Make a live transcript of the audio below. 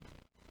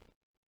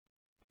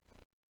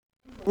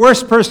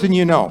Worst person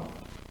you know.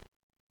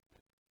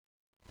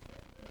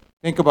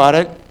 Think about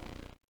it.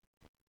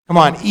 Come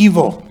on,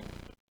 evil.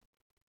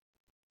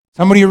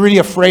 Somebody you're really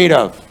afraid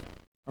of.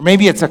 Or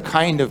maybe it's a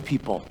kind of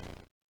people.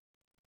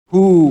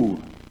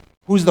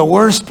 Who's the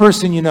worst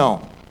person you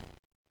know?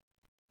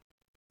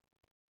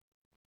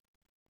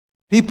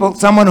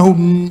 Someone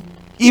who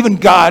even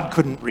God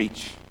couldn't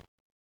reach.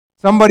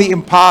 Somebody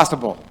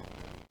impossible.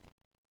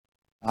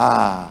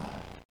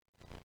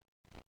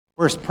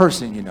 Worst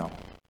person you know.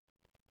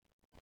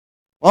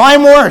 Well,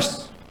 I'm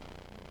worse.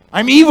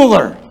 I'm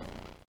eviler.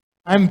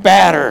 I'm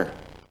badder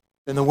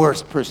than the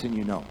worst person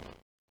you know.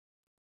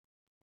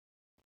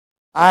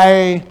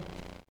 I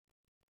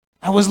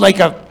was like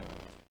a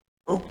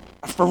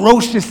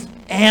ferocious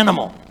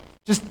animal,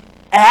 just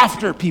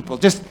after people,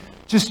 just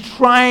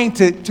trying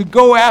to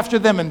go after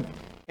them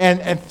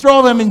and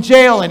throw them in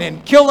jail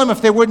and kill them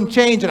if they wouldn't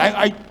change. And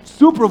I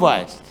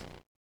supervised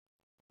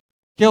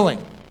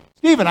killing.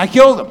 Stephen, I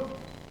killed him.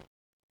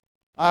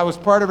 I was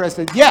part of it. I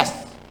said,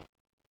 yes.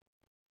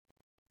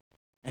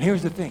 And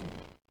here's the thing.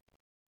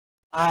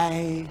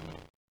 I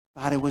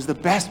thought it was the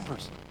best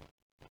person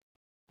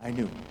I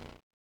knew.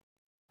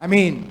 I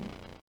mean,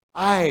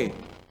 I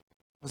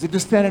was a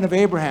descendant of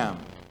Abraham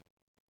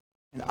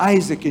and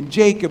Isaac and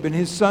Jacob and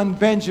his son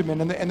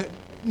Benjamin, and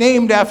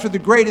named after the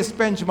greatest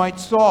Benjamite,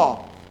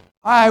 Saul.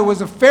 I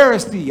was a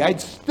Pharisee. I'd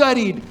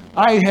studied.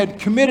 I had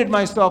committed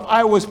myself.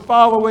 I was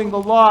following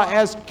the law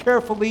as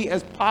carefully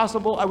as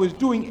possible. I was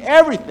doing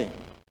everything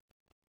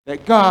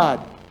that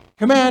God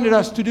commanded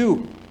us to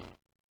do.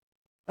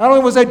 Not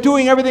only was I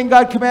doing everything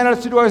God commanded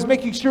us to do, I was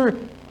making sure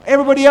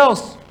everybody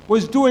else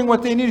was doing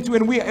what they needed to,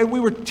 and we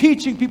were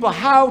teaching people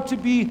how to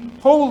be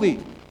holy.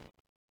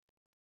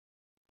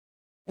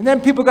 And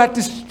then people got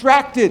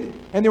distracted,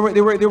 and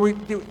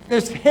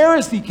this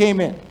heresy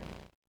came in,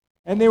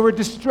 and they were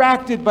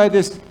distracted by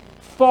this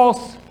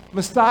false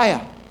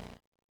Messiah.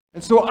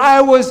 And so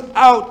I was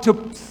out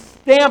to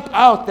stamp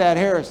out that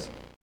heresy.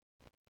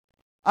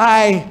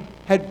 I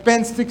had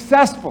been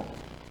successful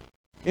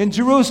in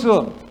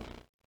Jerusalem.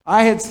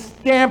 I had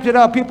stamped it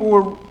out. People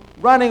were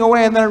running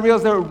away, and then I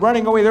realized they were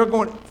running away.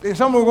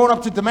 Some were going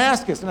up to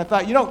Damascus, and I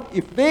thought,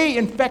 if they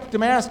infect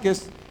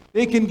Damascus,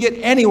 they can get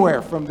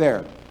anywhere from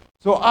there.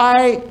 So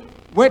I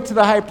went to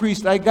the high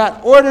priest. I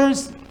got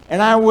orders,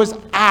 and I was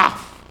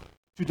off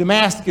to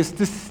Damascus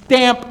to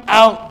stamp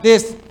out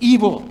this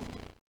evil.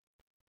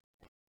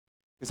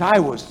 Because I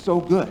was so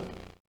good.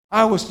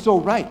 I was so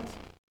right.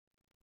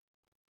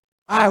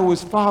 I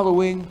was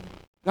following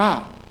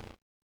God.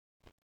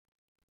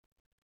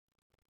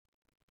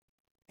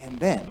 And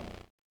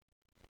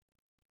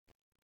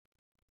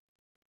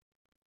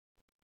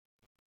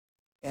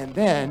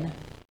then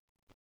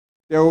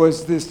there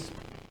was this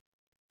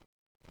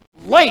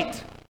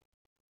light,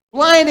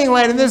 blinding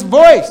light, and this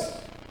voice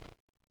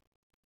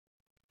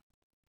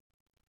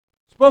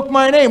spoke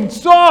my name,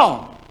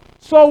 Saul,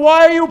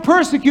 why are you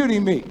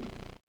persecuting me?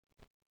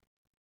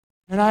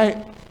 And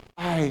I,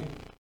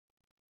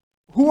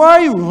 who are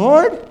you,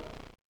 Lord?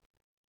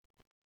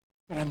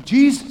 And I'm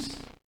Jesus,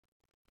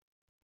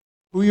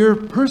 who you're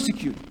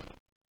persecuting.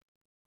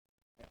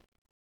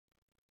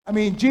 I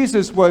mean,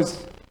 Jesus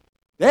was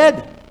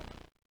dead.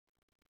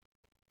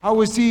 How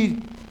was he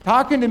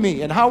talking to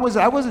me? And I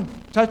wasn't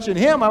touching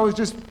him. I was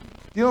just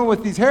dealing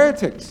with these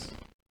heretics.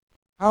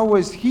 How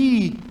was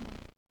he?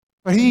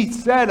 But he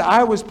said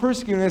I was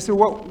persecuting. I said,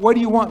 what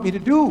do you want me to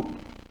do?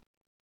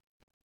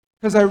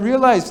 Because I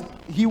realized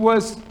he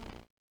was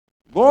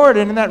Lord.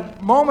 And in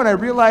that moment, I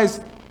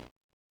realized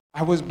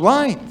I was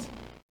blind.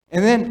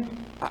 And then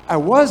I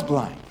was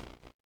blind.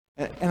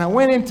 And I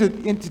went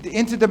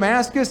into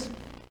Damascus,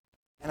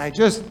 and I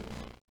just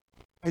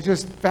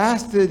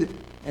fasted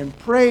and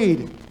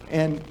prayed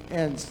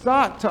and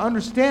sought to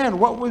understand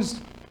what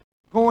was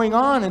going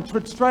on and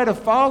to try to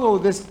follow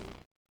this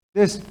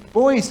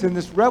voice and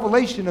this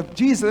revelation of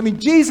Jesus. I mean,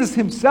 Jesus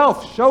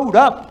himself showed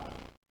up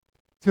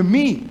to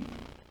me.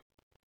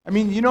 I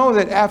mean, you know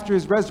that after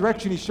his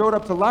resurrection, he showed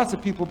up to lots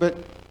of people, but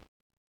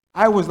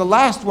I was the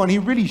last one he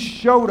really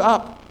showed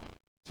up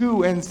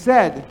to and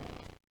said,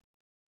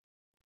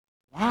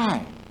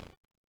 why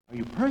are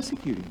you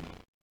persecuting me?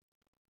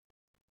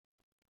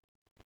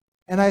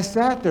 And I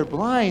sat there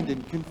blind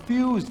and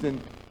confused, and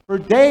for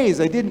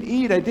days I didn't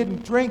eat, I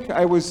didn't drink,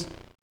 I was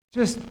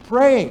just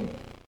praying,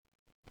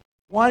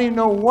 wanting to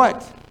know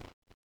what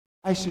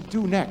I should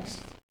do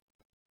next.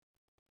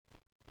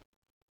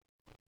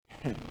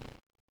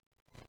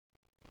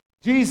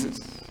 Jesus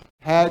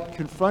had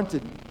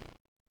confronted me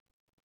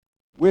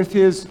with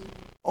his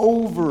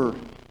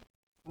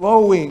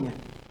overflowing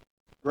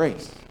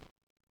grace.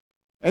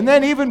 And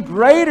then even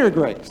greater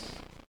grace.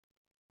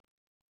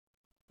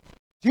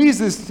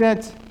 Jesus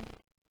sent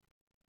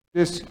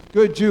this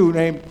good Jew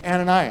named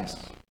Ananias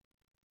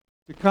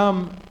to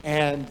come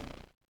and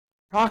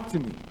talk to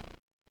me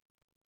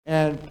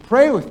and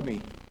pray with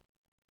me.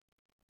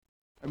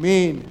 I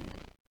mean,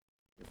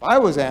 if I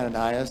was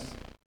Ananias,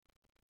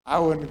 I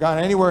wouldn't have gone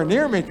anywhere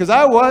near me, because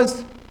I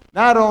was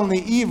not only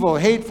evil,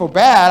 hateful,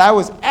 bad, I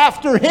was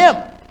after him.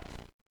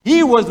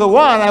 He was the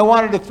one I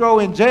wanted to throw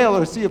in jail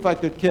or see if I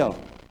could kill.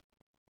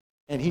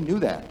 And he knew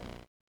that.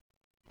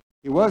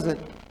 He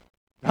wasn't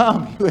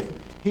dumb.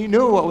 He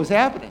knew what was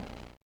happening.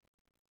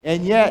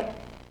 And yet,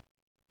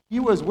 he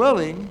was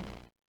willing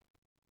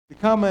to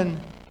come and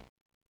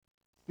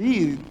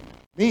see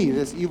me,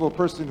 this evil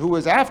person who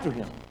was after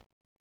him.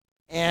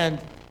 And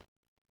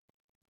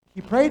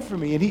he prayed for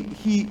me. And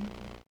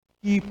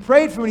he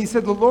prayed for me. And he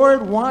said, the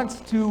Lord wants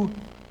to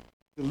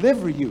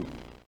deliver you.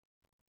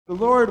 The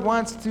Lord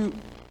wants to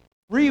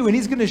free you. And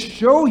he's going to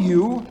show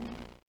you.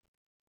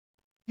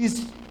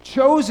 He's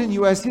chosen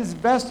you as his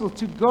vessel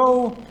to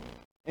go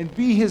and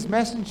be his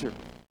messenger.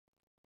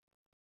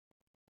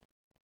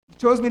 He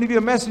chose me to be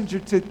a messenger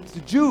to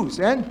Jews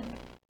and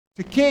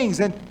to kings,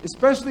 and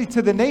especially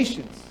to the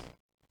nations,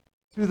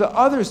 to the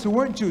others who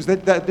weren't Jews,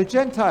 the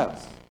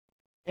Gentiles.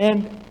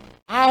 And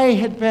I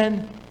had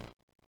been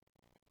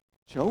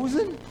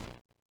chosen.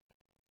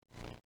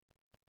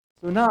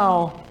 So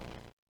now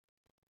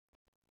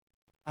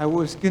I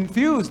was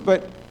confused,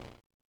 but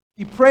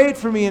he prayed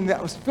for me, and I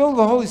was filled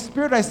with the Holy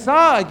Spirit. I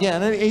saw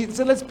again, and he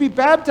said, let's be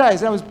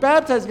baptized. And I was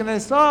baptized, and I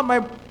saw my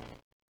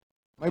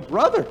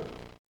brother,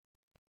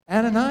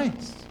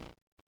 Ananias.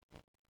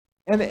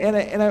 And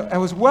I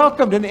was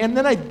welcomed, and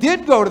then I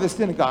did go to the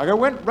synagogue. I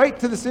went right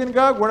to the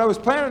synagogue where I was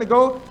planning to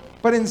go,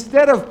 but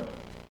instead of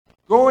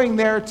going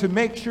there to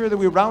make sure that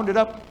we rounded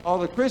up all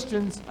the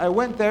Christians, I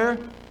went there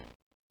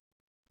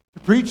to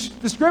preach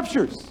the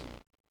Scriptures.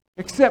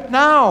 Except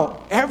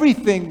now,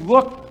 everything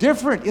looked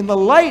different. In the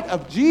light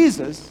of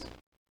Jesus,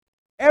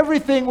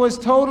 everything was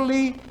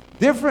totally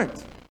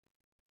different.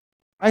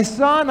 I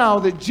saw now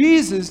that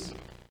Jesus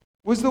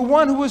was the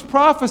one who was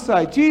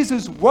prophesied.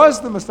 Jesus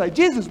was the Messiah.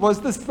 Jesus was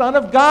the Son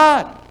of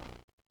God.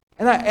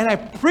 And I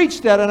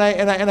preached that, and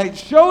I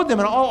showed them,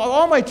 and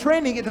all my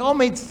training, it all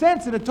made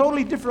sense in a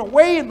totally different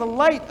way in the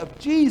light of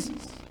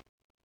Jesus.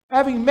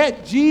 Having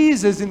met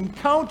Jesus,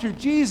 encountered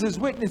Jesus,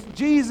 witnessed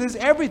Jesus,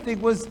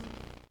 everything was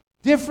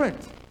different.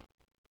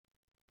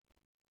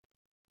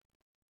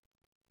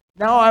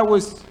 Now I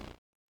was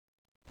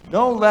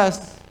no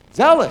less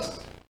zealous,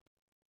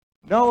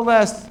 no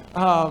less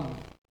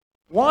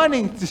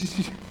wanting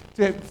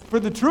for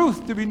the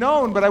truth to be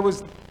known, but I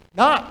was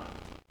not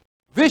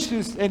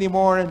vicious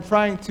anymore and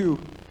trying to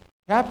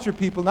capture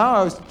people. Now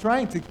I was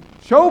trying to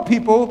show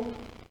people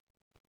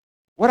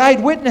what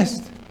I'd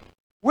witnessed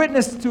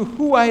to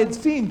who I had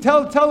seen,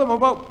 tell them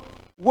about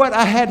what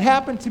had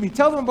happened to me,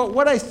 tell them about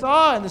what I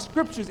saw in the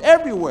Scriptures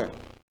everywhere,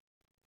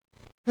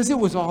 because it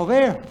was all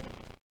there.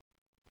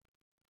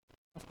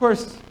 Of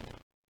course,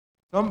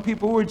 some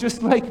people were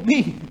just like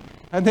me,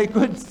 and they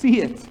couldn't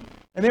see it.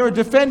 And they were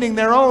defending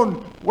their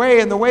own way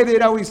and the way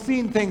they'd always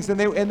seen things, and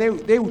they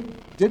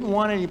didn't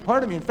want any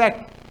part of me. In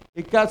fact,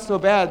 it got so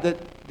bad that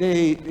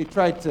they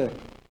tried to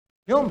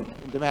kill me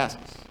in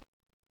Damascus.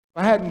 If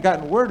I hadn't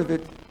gotten word of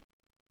it,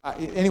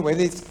 anyway,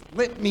 they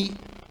slit me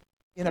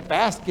in a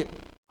basket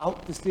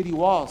out the city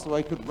wall so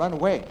I could run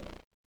away.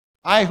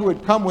 I, who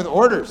had come with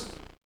orders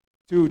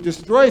to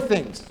destroy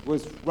things,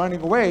 was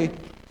running away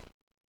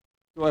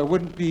so I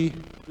wouldn't be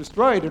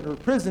destroyed or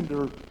imprisoned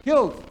or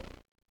killed.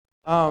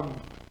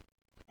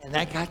 And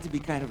that got to be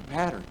kind of a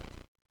pattern,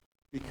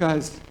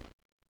 because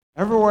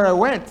everywhere I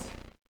went,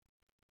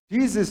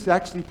 Jesus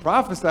actually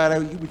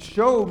prophesied he would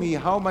show me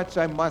how much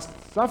I must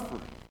suffer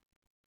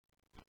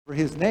for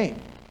his name.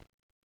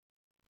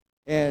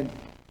 And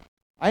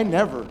I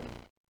never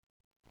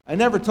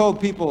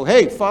told people,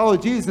 hey, follow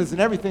Jesus and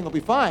everything will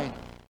be fine.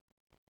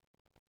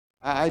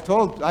 I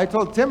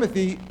told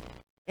Timothy,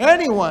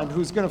 anyone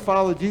who's going to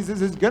follow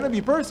Jesus is going to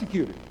be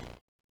persecuted.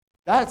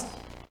 That's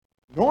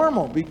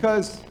normal,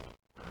 because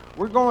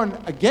we're going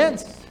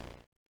against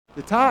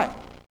the tide.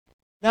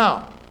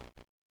 Now,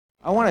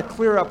 I want to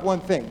clear up one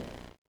thing.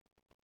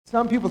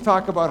 Some people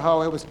talk about how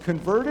I was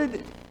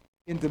converted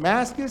in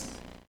Damascus.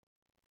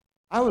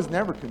 I was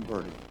never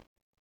converted.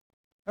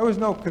 There was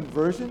no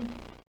conversion.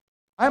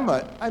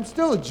 I'm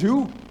still a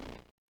Jew,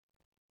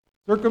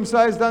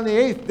 circumcised on the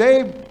 8th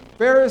day,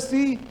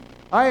 Pharisee.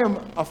 I am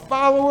a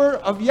follower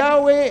of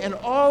Yahweh and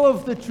all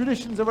of the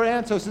traditions of our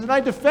ancestors. And I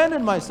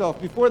defended myself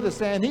before the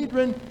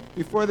Sanhedrin,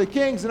 before the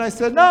kings, and I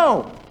said,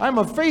 no, I'm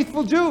a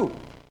faithful Jew.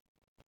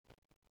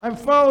 I'm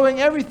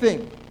following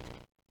everything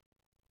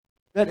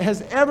that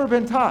has ever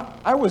been taught.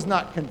 I was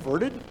not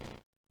converted.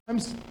 I'm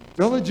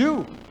still a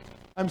Jew.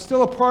 I'm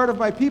still a part of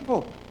my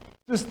people.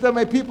 Just that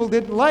my people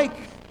didn't like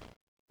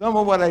some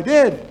of what I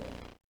did,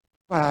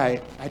 but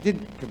I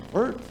didn't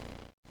convert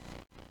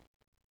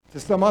to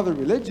some other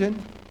religion.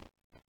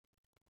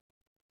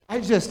 I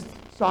just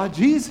saw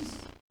Jesus.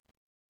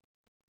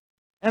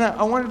 And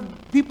I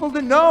wanted people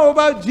to know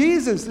about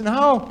Jesus and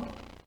how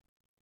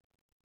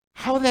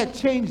that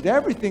changed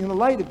everything. In the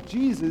light of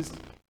Jesus,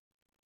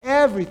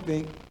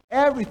 everything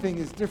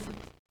is different.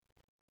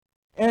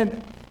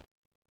 And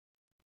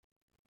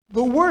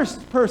the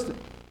worst person,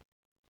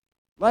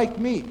 like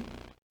me,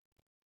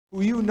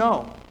 who you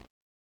know,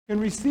 can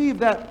receive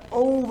that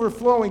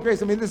overflowing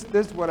grace. I mean, this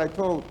is what I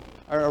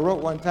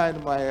wrote one time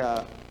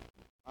to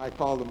I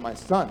called him my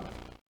son.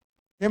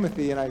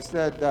 Timothy, and I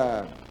said,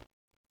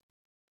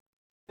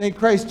 thank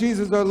Christ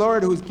Jesus our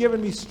Lord, who has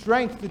given me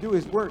strength to do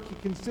his work. He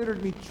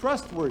considered me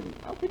trustworthy.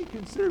 How could he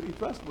consider me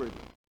trustworthy?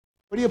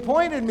 But he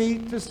appointed me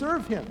to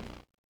serve him,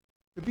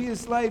 to be his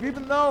slave,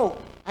 even though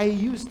I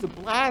used to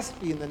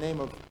blaspheme the name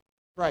of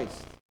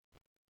Christ.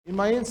 In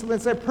my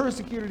insolence, I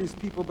persecuted his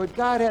people, but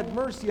God had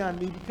mercy on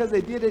me because I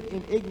did it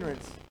in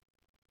ignorance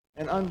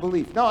and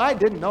unbelief. No, I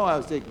didn't know I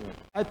was ignorant.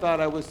 I thought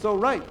I was so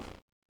right.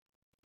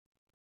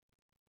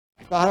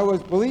 I thought I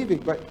was believing,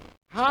 but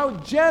how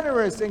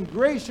generous and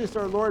gracious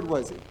our Lord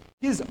was.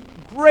 His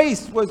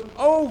grace was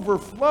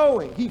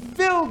overflowing. He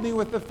filled me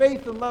with the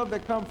faith and love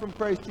that come from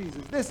Christ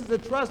Jesus. This is a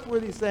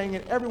trustworthy saying,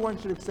 and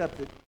everyone should accept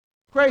it.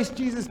 Christ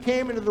Jesus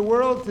came into the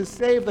world to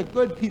save the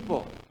good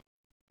people.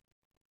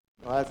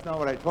 Well, that's not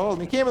what I told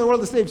him. He came into the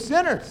world to save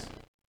sinners,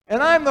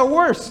 and I'm the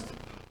worst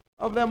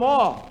of them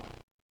all.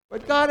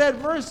 But God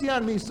had mercy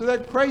on me so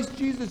that Christ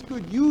Jesus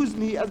could use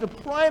me as a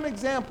prime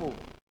example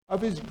of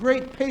his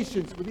great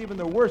patience with even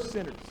the worst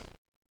sinners.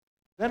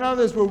 Then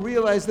others will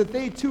realize that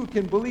they too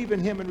can believe in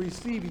him and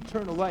receive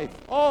eternal life.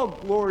 All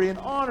glory and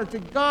honor to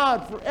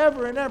God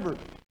forever and ever.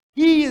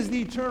 He is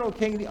the eternal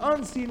King, the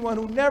unseen one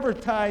who never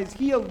tires.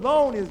 He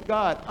alone is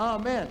God.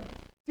 Amen.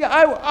 See,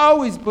 I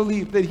always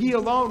believed that he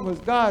alone was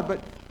God,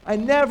 but I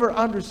never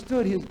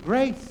understood his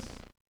grace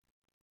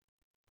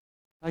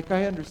like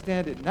I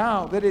understand it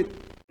now, that it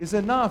is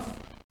enough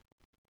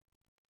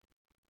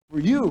for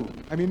you.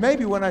 I mean,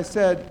 maybe when I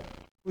said,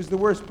 who's the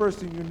worst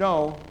person you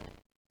know,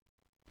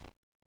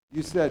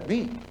 you said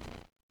me.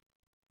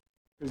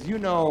 Because you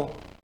know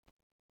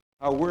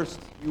how worst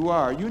you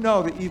are. You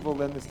know the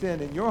evil and the sin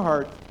in your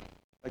heart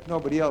like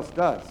nobody else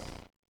does.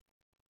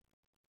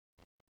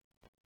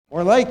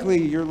 More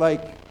likely, you're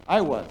like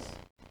I was.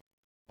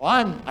 Well,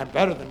 I'm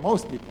better than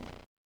most people.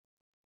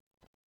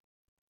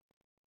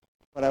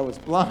 But I was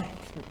blind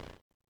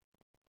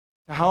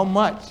to how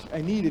much I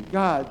needed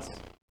God's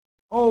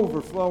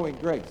overflowing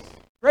grace.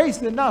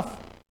 Grace enough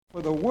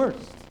for the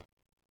worst.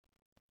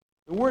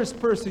 The worst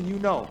person you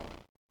know.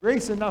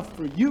 Grace enough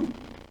for you.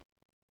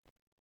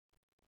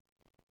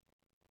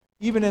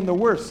 Even in the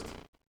worst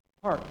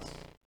parts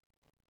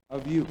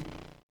of you.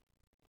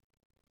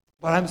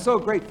 But I'm so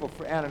grateful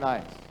for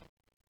Ananias.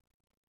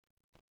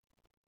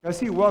 Because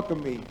he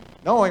welcomed me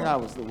knowing I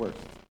was the worst.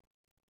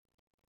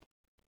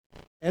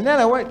 And then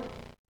I went,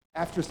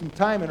 after some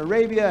time in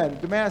Arabia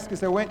and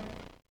Damascus, I went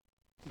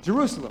to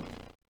Jerusalem.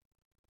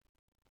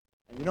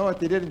 And you know what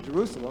they did in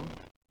Jerusalem?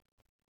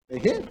 They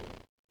hid.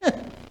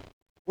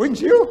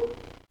 Wouldn't you?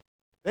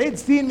 They'd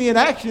seen me in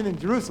action in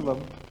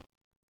Jerusalem,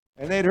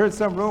 and they'd heard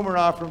some rumor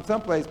off from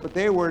someplace, but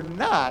they were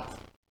not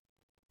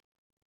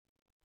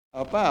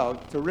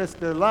about to risk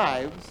their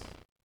lives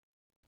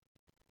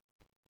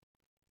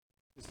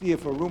to see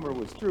if a rumor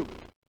was true.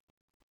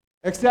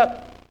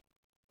 Except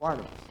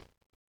Barnabas.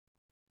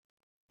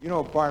 You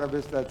know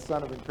Barnabas, that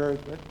son of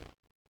encouragement.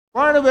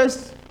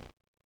 Barnabas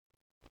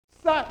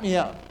sought me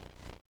out.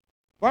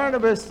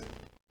 Barnabas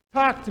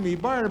talked to me.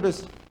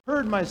 Barnabas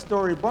heard my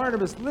story.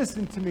 Barnabas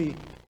listened to me.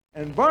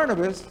 And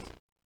Barnabas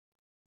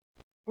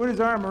put his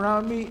arm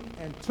around me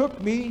and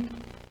took me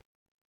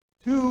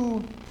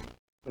to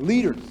the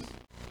leaders,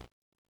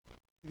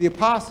 to the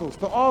apostles,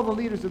 to all the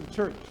leaders of the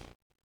church.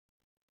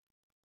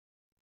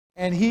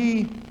 And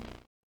he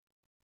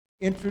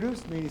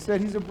introduced me. He said,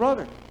 he's a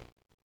brother.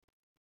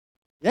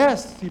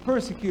 Yes, he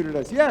persecuted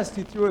us. Yes,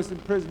 he threw us in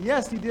prison.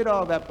 Yes, he did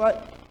all that,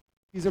 but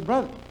he's a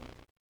brother.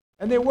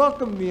 And they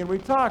welcomed me, and we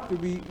talked, and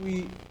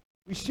we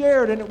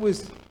shared, and it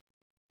was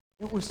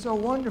so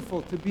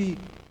wonderful to be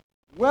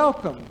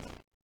welcomed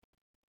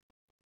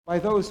by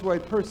those who I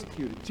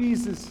persecuted,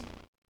 Jesus'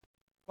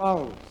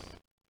 followers.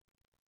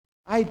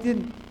 I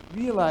didn't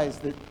realize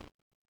that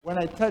when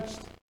I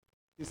touched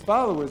his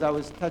followers, I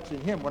was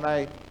touching him. When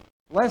I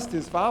blessed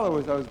his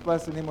followers, I was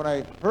blessing him. When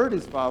I hurt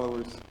his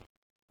followers,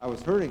 I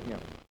was hurting him.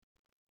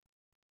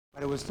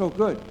 But it was so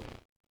good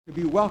to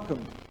be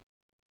welcomed,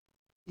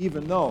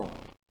 even though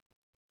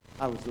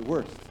I was the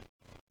worst.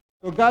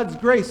 So God's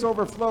grace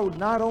overflowed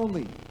not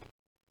only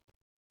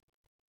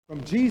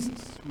from Jesus,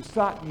 who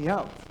sought me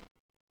out,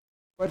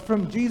 but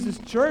from Jesus'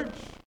 church,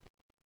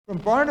 from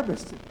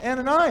Barnabas and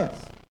Ananias,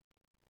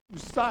 who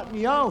sought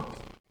me out.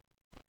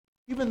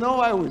 Even though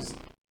I was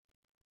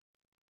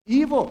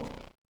evil,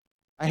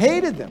 I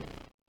hated them.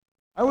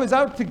 I was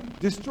out to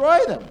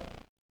destroy them.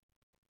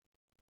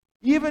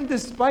 Even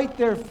despite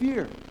their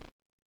fear,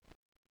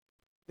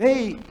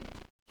 they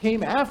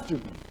came after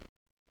me.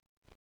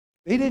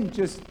 They didn't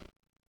just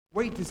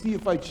wait to see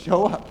if I'd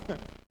show up.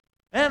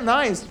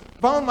 Ananias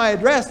found my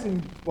address,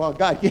 and, well,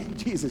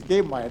 Jesus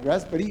gave my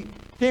address, but he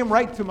came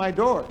right to my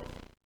door,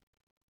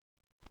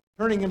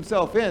 turning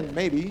himself in,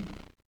 maybe,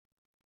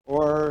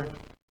 or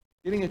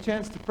getting a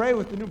chance to pray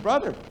with the new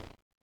brother.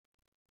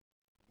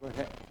 What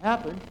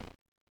happened.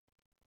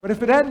 But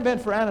if it hadn't been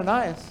for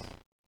Ananias,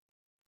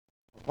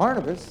 or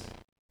Barnabas,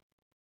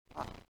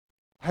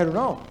 I don't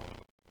know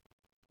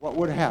what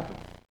would have happened.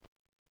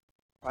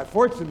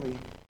 Fortunately,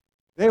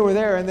 they were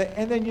there, and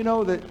then you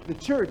know the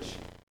church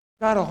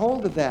got a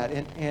hold of that,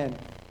 and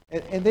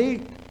And they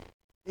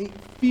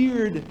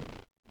feared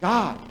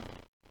God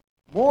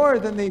more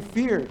than they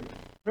feared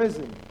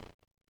prison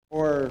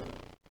or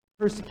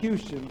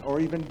persecution or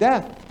even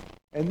death.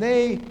 And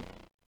they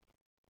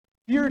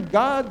feared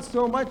God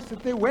so much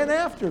that they went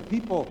after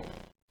people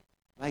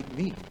like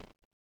me.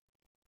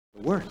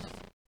 The worst.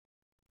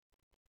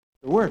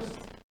 The worst.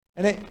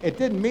 And it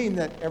didn't mean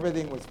that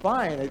everything was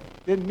fine. It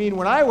didn't mean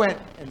when I went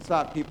and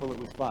saw people it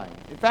was fine.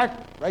 In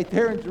fact, right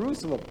there in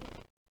Jerusalem,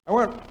 I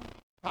went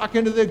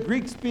talking to the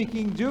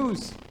Greek-speaking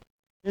Jews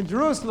in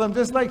Jerusalem,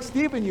 just like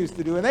Stephen used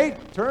to do. And they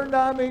turned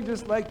on me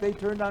just like they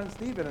turned on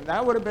Stephen. And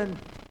that would have been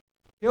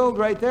killed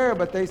right there,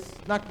 but they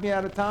snuck me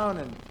out of town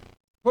and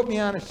put me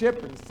on a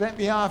ship and sent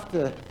me off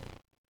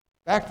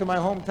back to my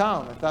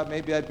hometown. I thought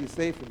maybe I'd be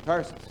safe in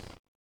Tarsus.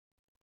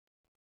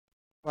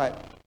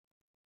 But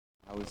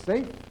I was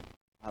safe.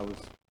 I was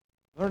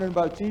learning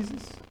about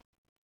Jesus.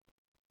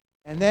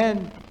 And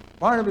then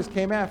Barnabas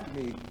came after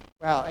me.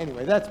 Well,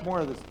 anyway, that's more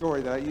of the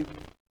story that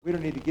we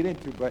don't need to get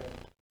into, but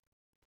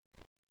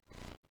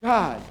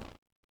God,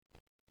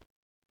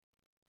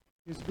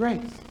 His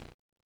grace,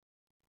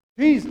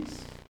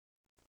 Jesus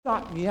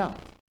sought me out.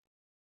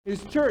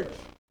 His church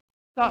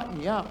sought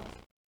me out.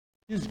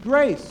 His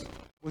grace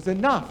was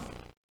enough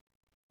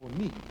for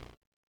me.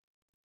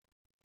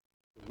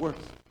 The worst,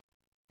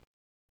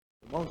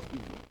 the most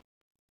evil.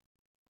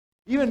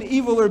 Even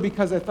eviler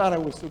because I thought I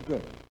was so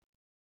good.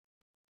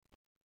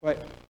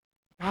 But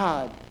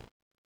God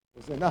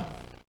was enough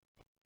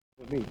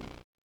for me.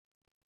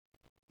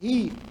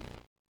 He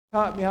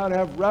taught me how to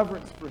have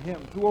reverence for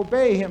Him, to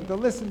obey Him, to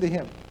listen to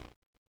Him,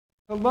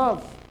 to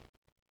love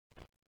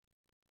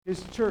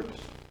His church,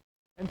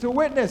 and to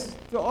witness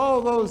to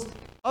all those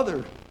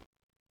other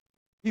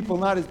people,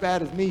 not as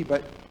bad as me,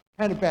 but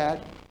kind of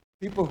bad,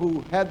 people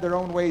who had their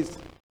own ways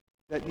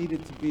that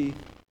needed to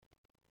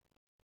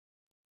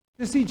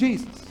see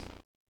Jesus.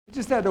 I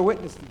just had to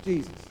witness to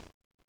Jesus.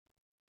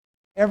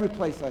 Every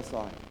place I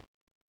saw Him.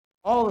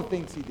 All the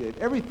things He did.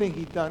 Everything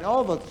He'd done.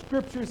 All the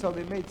scriptures, how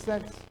they made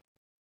sense.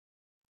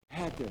 I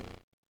had to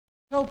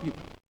tell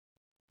people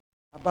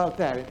about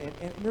that.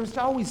 And there's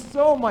always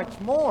so much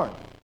more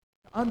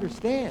to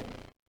understand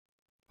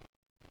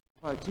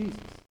about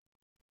Jesus.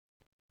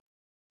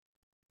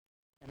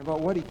 And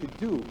about what He could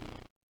do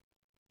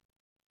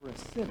for a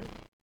sinner,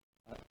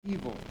 an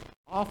evil,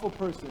 awful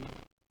person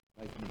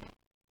like me.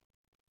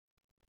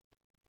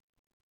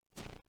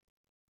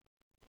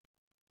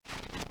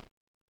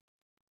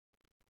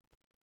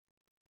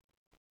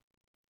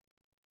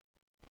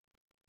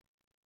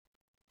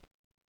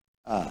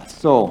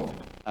 So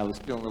I was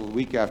feeling a little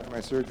weak after my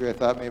surgery. I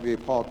thought maybe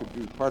Paul could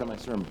do part of my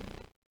sermon.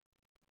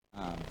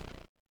 Of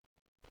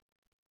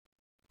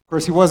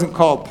course, he wasn't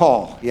called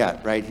Paul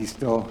yet, right? He's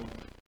still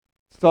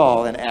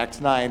Saul in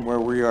Acts 9, where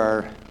we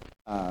are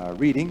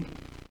reading.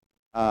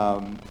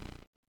 And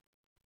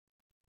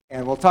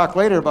we'll talk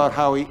later about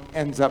how he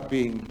ends up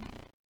being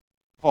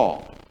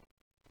Paul.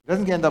 He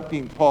doesn't end up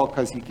being Paul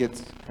because he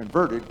gets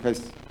converted,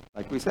 because,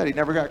 like we said, he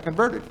never got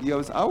converted. He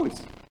was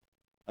always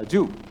a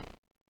Jew,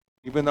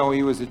 even though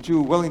he was a Jew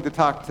willing to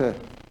talk to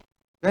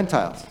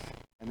Gentiles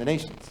and the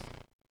nations.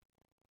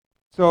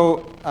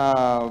 So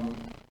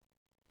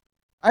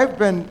I've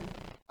been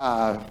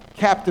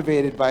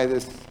captivated by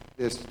this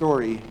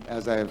story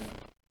as I've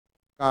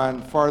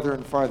gone farther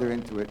and farther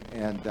into it,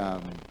 and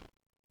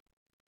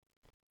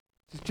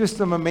it's just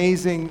some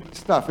amazing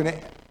stuff.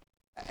 And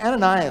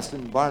Ananias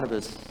and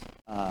Barnabas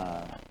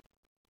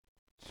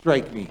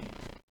strike me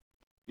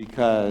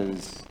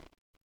because,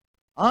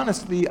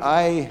 honestly,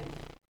 I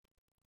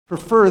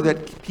prefer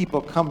that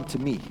people come to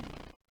me.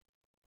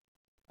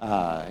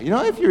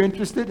 If you're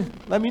interested,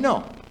 let me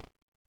know.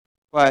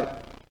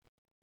 But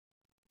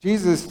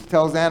Jesus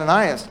tells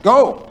Ananias,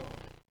 go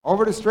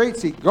over to Straight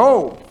Seat.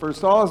 Go, for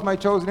Saul is my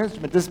chosen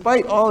instrument.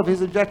 Despite all of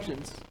his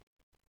objections,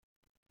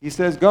 he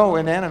says go,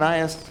 and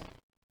Ananias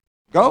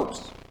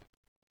goes.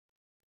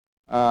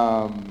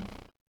 And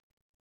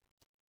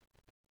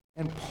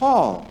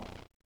Paul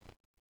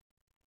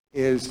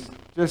is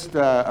just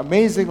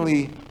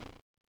amazingly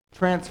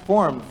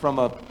transformed from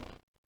a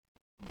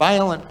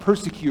violent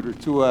persecutor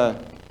to a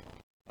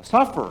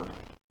sufferer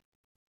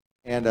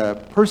and a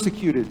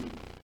persecuted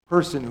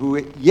person who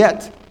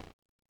yet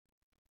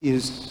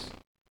is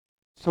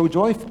so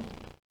joyful.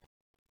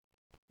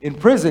 In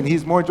prison,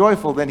 he's more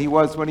joyful than he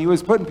was when he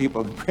was putting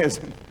people in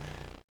prison,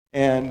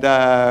 and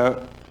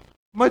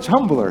much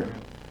humbler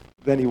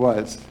than he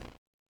was.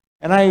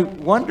 And I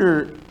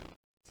wonder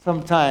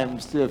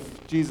sometimes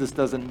if Jesus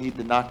doesn't need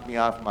to knock me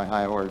off my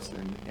high horse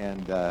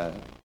and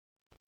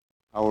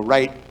how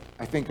right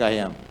I think I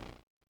am.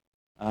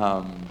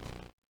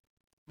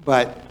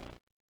 But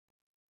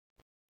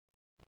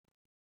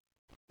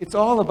it's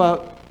all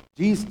about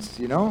Jesus,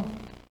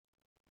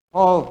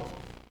 Paul,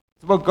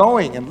 it's about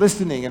going and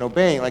listening and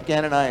obeying like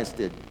Ananias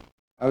did.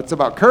 It's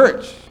about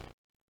courage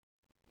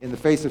in the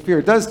face of fear.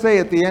 It does say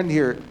at the end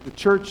here, the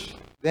church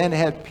then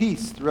had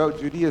peace throughout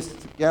Judea,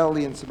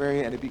 Galilee, and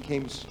Samaria, and it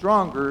became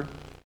stronger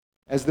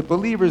as the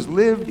believers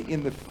lived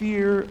in the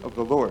fear of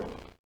the Lord.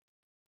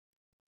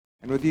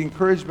 And with the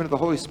encouragement of the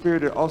Holy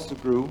Spirit, it also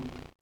grew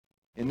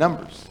in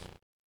numbers.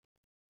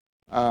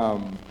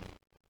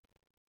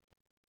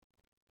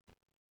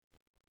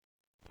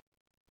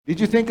 Did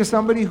you think of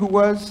somebody who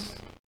was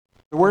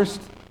the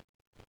worst,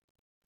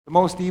 the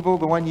most evil,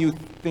 the one you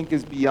think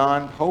is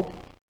beyond hope?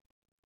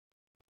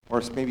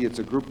 Or maybe it's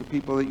a group of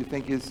people that you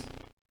think is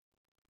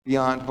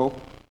beyond hope?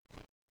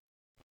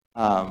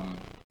 I've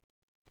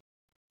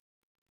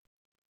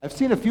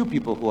seen a few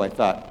people who I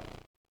thought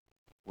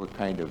were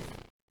kind of,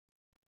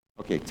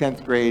 okay,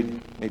 10th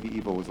grade, maybe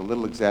evil was a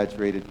little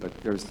exaggerated, but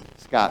there's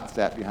Scott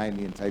sat behind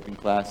me in typing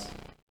class,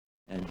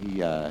 and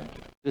he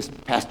just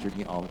pestered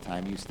me all the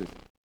time. He used to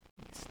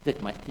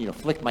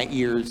flick my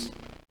ears,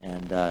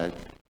 and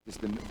his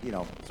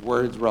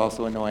words were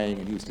also annoying,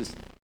 and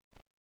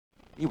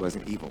he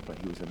wasn't evil, but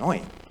he was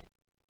annoying.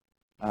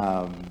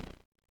 And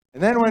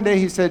then one day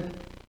he said,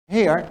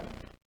 "Hey, aren't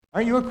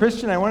you a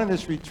Christian? I went on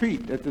this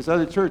retreat at this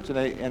other church,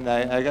 and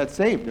I got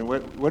saved. And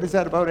what is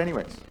that about,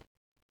 anyways?"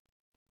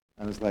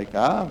 I was like,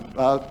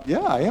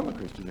 yeah, I am a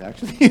Christian,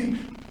 actually.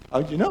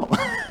 How'd you know?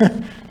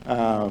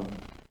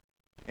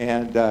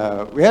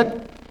 We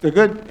had the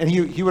good, and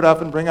he would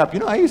often bring up,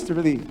 I used to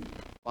really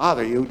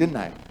bother you, didn't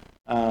I?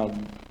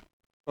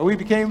 But we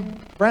became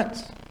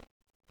friends.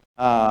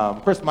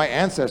 Of course, my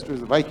ancestors,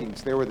 the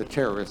Vikings, they were the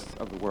terrorists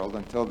of the world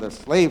until the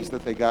slaves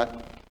that they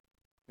got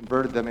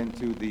converted them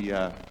into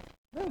the,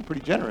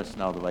 pretty generous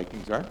now, the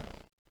Vikings are.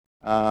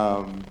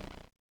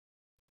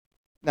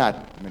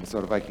 Not the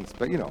Minnesota Vikings,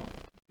 but,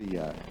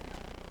 the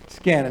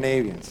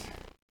Scandinavians.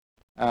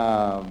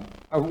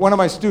 One of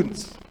my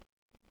students,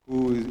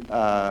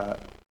 a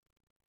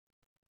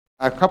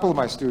couple of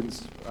my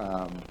students,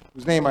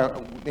 whose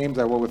names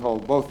I will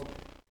withhold, both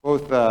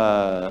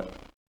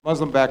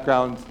Muslim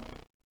background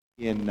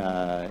in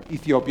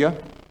Ethiopia,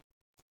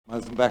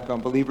 Muslim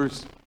background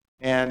believers,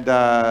 and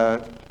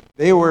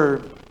they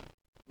were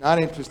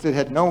not interested,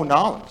 had no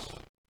knowledge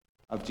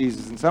of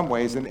Jesus in some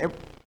ways. And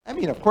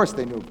of course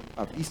they knew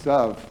of Isa,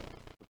 of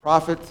the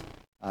prophet.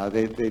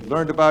 They'd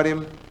learned about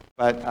him,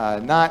 but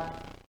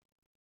not.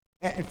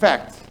 In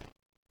fact,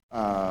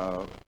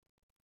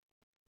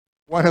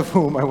 one of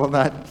whom, I will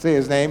not say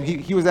his name,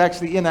 he was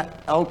actually in an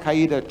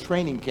Al-Qaeda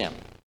training camp.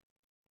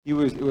 It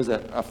was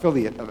an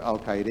affiliate of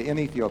Al-Qaeda in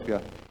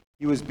Ethiopia.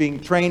 He was being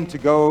trained to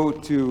go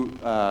to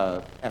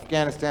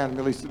Afghanistan,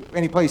 Middle East,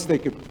 any place they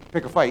could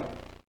pick a fight,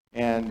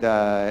 and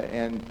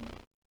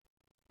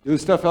do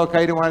stuff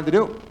Al-Qaeda wanted to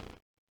do.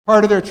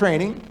 Part of their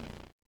training,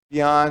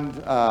 beyond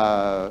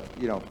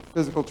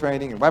physical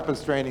training and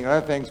weapons training and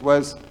other things,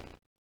 was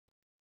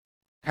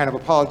kind of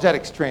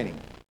apologetics training.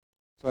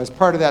 So as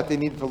part of that, they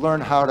needed to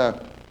learn how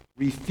to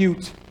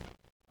refute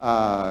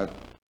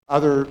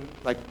other,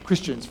 like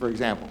Christians, for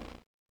example.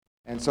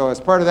 And so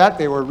as part of that,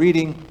 they were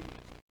reading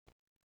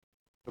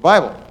the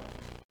Bible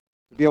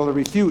to be able to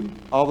refute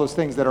all those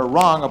things that are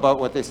wrong about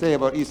what they say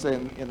about Isa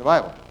in the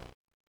Bible.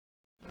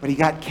 But he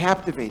got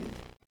captivated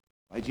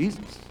by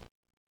Jesus.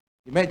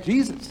 He met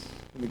Jesus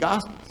in the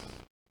Gospels.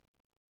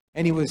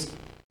 And he was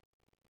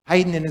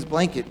hiding in his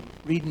blanket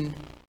reading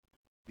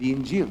the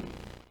Injil,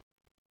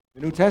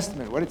 the New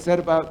Testament, what it said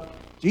about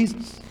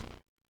Jesus.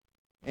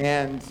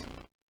 And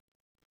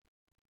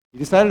he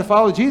decided to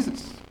follow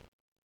Jesus.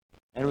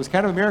 And it was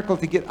kind of a miracle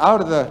to get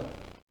out of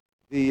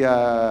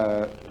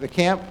the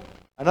camp.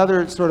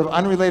 Another sort of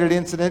unrelated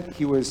incident,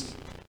 he was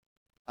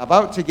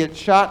about to get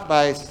shot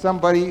by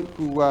somebody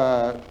who,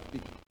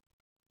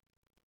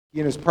 he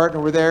and his partner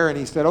were there, and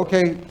he said,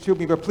 "Okay, shoot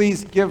me, but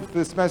please give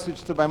this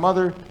message to my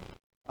mother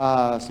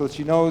so that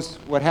she knows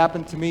what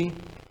happened to me."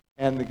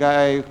 And the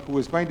guy who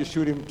was going to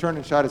shoot him turned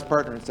and shot his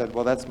partner and said,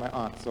 "Well, that's my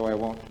aunt, so I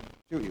won't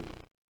shoot you."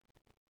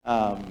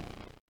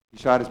 He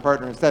shot his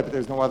partner instead, but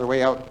there's no other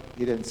way out,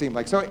 he didn't seem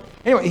like. So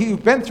anyway,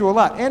 he'd been through a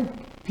lot. And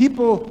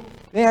people,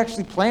 they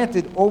actually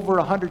planted over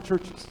 100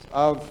 churches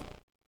of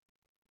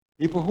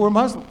people who were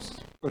Muslims,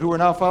 but who were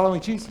now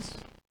following Jesus.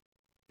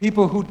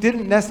 People who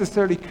didn't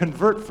necessarily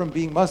convert from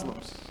being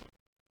Muslims,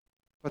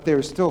 but they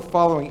were still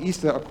following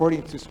Isa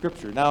according to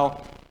Scripture.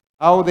 Now,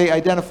 how they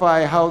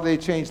identify, how they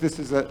change, this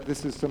is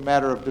a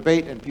matter of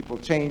debate, and people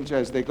change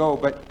as they go.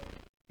 But,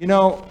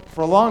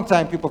 for a long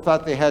time, people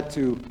thought they had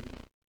to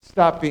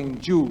stop being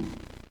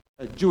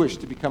Jewish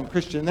to become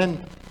Christian.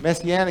 Then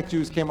Messianic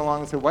Jews came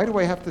along and said, "Why do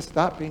I have to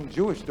stop being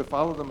Jewish to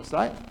follow the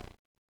Messiah?"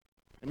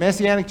 And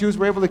Messianic Jews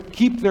were able to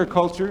keep their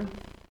culture.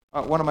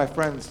 One of my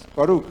friends,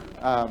 Baruch,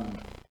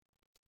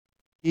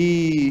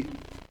 he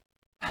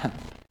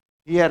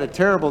had a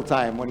terrible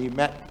time when he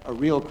met a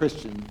real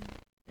Christian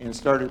and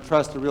started to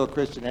trust a real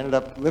Christian, ended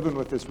up living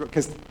with this,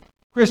 because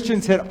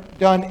Christians had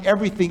done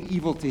everything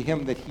evil to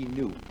him that he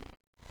knew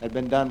had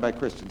been done by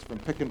Christians, from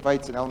picking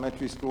fights in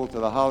elementary school to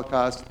the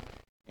Holocaust,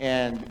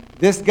 and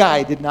this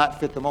guy did not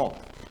fit the mold.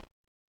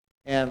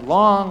 And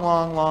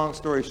long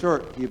story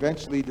short, he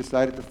eventually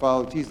decided to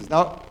follow Jesus.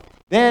 Now,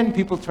 then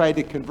people tried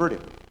to convert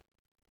him.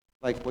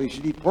 Like, well, you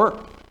should eat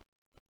pork.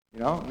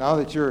 Now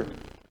that you're a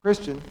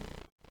Christian.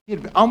 He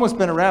had almost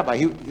been a rabbi.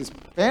 His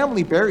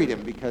family buried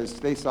him because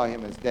they saw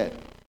him as dead.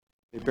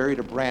 They buried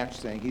a branch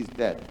saying he's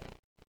dead.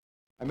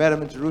 I met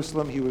him in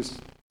Jerusalem. He was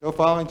still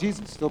following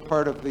Jesus, still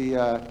part of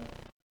the,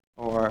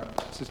 or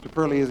Sister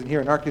Pearlie isn't here,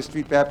 Anarchist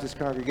Street Baptist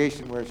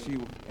congregation where she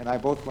and I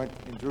both went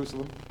in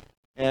Jerusalem.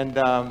 And,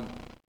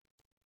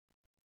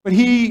 but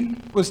he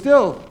was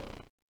still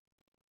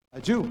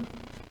a Jew,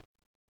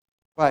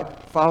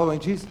 but following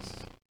Jesus.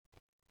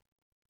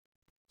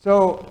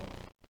 So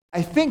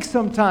I think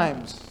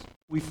sometimes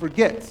we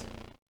forget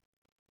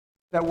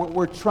that what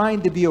we're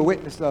trying to be a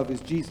witness of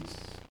is Jesus.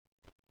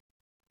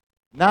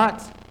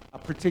 Not a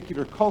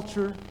particular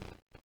culture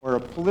or a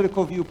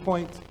political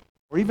viewpoint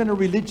or even a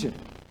religion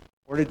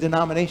or a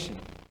denomination.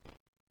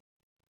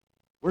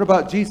 We're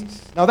about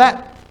Jesus. Now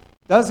that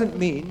doesn't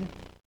mean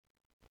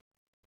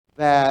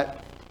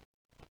that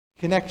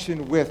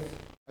connection with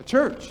a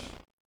church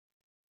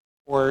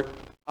or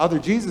other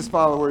Jesus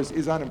followers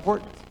is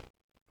unimportant.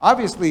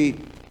 Obviously,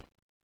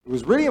 it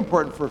was really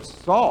important for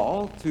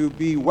Saul to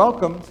be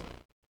welcomed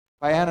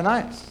by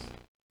Ananias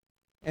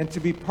and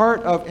to be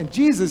part of, and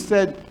Jesus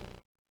said,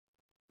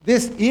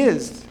 this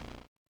is,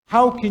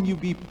 how can you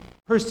be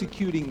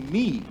persecuting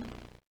me?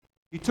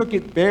 He took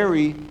it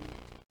very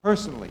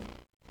personally.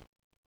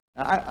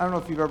 Now, I don't know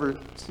if you've ever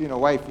seen a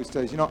wife who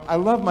says, I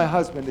love my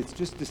husband, it's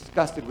just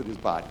disgusted with his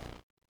body.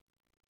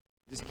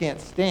 Just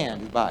can't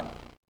stand his body.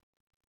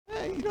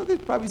 There's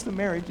probably some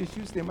marriage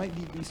issues. They might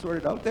need to be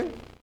sorted out there.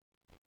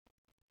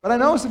 But I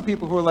know some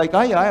people who are like,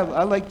 oh yeah,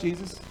 I like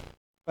Jesus.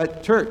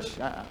 But church,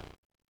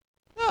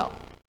 no.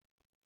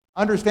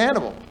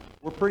 Understandable.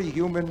 We're pretty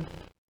human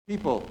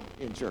people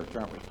in church,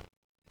 aren't we?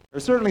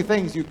 There's certainly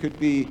things you could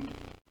be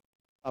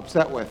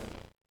upset with,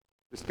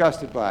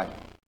 disgusted by,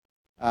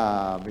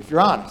 if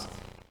you're honest.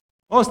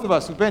 Most of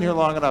us who've been here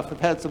long enough have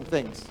had some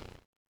things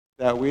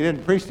that we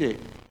didn't appreciate.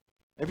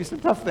 Maybe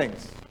some tough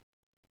things.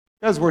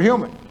 Because we're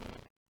human.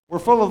 We're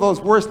full of those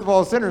worst of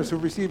all sinners who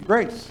received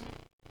grace.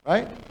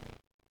 Right?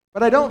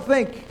 But I don't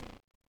think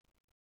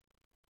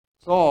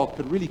Saul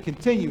could really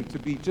continue to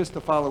be just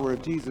a follower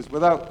of Jesus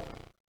without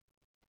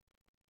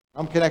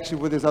some connection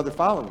with his other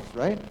followers,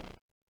 right?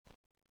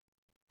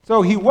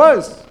 So he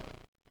was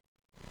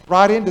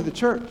brought into the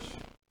church.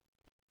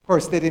 Of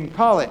course, they didn't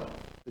call it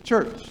the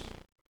church.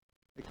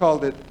 They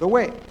called it the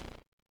way.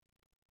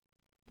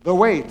 The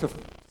way to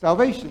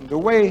salvation, the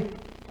way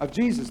of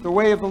Jesus, the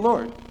way of the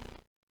Lord.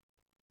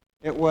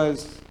 It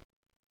was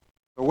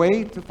the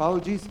way to follow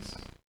Jesus.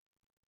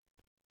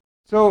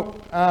 So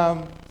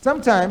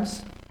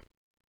sometimes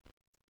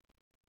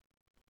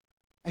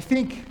I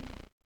think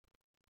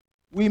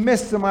we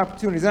missed some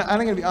opportunities. I'm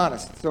going to be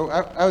honest. So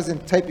I was in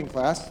typing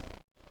class,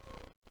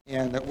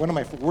 and one of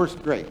my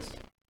worst grades,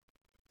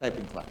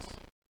 typing class.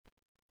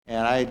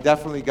 And I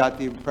definitely got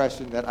the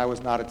impression that I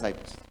was not a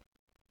typist.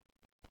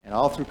 And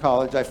all through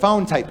college, I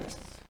found typists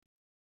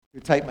who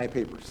typed my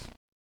papers.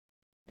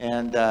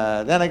 And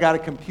then I got a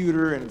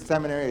computer, and in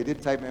seminary, I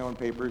did type my own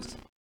papers.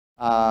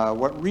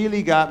 What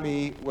really got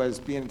me was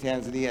being in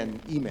Tanzania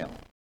and email.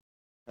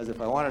 Because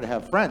if I wanted to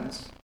have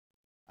friends,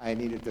 I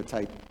needed to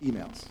type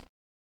emails.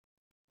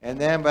 And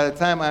then by the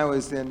time I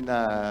was in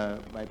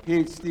my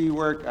PhD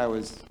work, I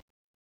was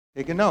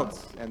taking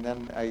notes. And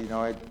then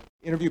I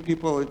interview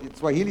people in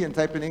Swahili and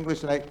type in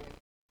English. And I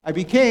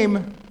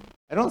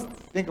don't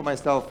think of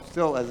myself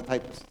still as a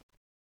typist.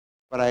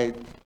 But I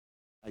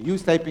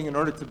use typing in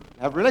order to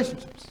have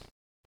relationships.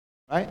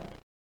 Right?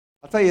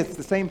 I'll tell you, it's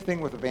the same thing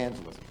with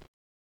evangelism.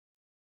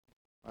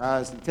 When I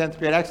was in 10th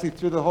grade, actually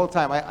through the whole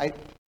time, I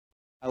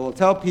will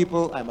tell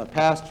people I'm a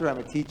pastor, I'm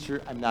a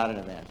teacher, I'm not an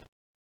evangelist.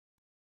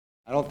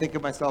 I don't think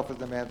of myself as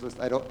an evangelist.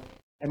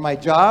 And my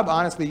job,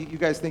 honestly, you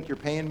guys think you're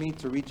paying me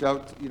to reach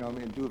out,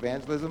 and do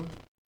evangelism,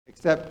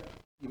 except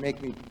you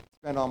make me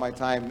spend all my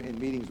time in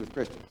meetings with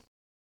Christians.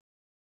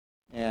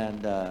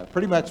 And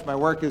pretty much my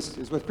work is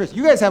with Christians.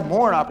 You guys have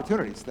more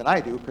opportunities than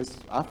I do, because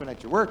often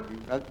at your work,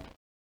 but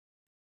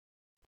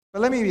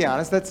let me be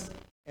honest, that's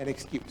an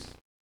excuse.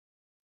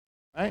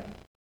 Right?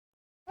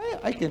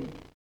 I can.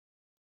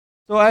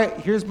 So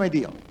here's my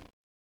deal.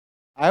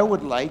 I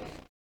would like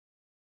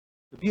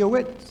to be a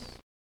witness.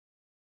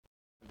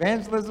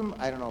 Evangelism,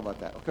 I don't know about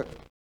that. Okay.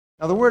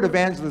 Now the word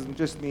evangelism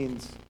just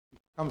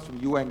comes from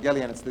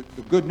euangelion. It's the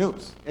good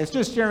news. It's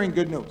just sharing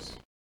good news.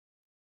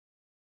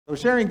 So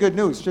sharing good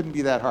news shouldn't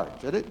be that hard,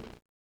 should it?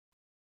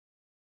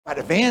 But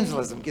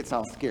evangelism gets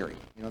all scary.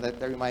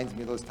 That reminds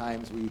me of those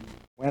times we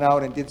went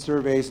out and did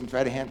surveys and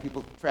tried to hand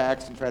people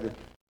tracts and try to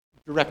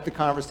direct the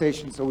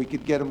conversation so we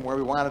could get them where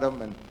we wanted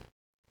them. And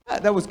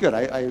that was good.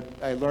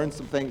 I learned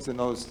some things in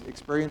those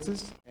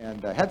experiences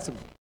and had some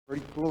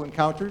pretty cool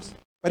encounters.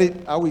 But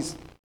it always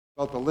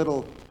felt a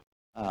little,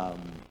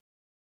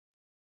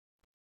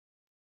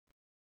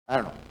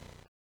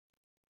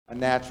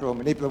 unnatural,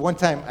 manipulative. One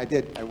time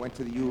I went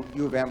to the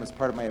U of M as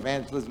part of my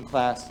evangelism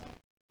class,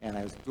 and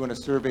I was doing a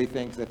survey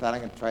thing because I thought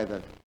I'm going to try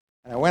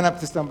and I went up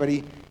to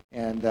somebody,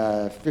 and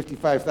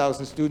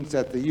 55,000 students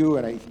at the U,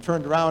 and I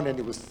turned around, and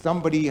it was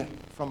somebody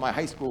from my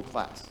high school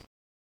class.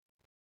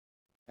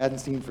 Hadn't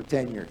seen for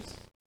 10 years,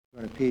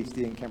 doing a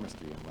PhD in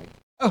chemistry. I'm like,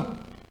 oh,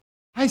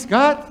 hi,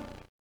 Scott.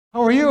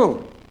 How are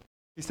you?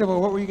 He said,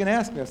 well, what were you going to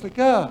ask me? I was like,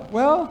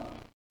 well,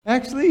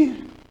 Actually,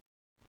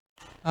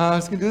 I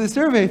was going to do the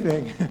survey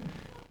thing.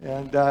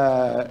 And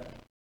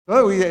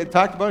so we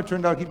talked about it.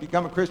 Turned out he'd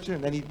become a Christian,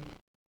 and then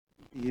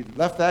he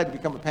left that to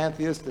become a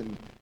pantheist. And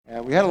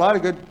we had a lot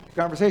of good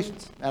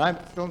conversations. And I'm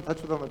still in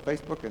touch with him on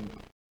Facebook. And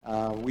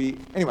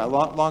anyway,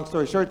 long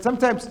story short,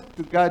 sometimes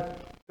God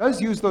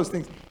does use those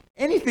things.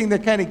 Anything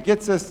that kind of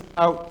gets us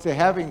out to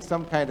having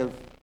some kind of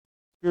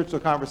spiritual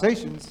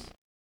conversations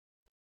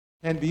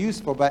can be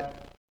useful.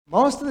 But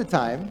most of the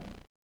time,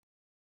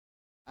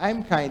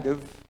 I'm kind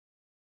of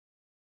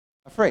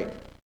afraid.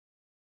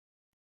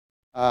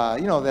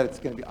 That it's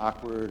going to be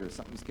awkward or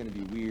something's going to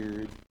be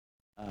weird.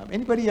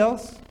 Anybody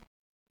else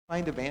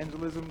find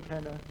evangelism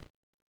kind of?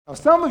 Now,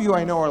 some of you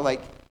I know are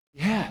like,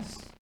 yes,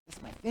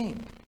 that's my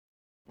thing.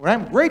 Well,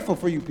 I'm grateful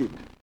for you people.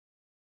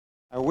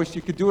 I wish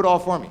you could do it all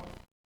for me.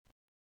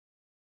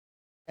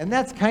 And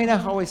that's kind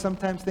of how I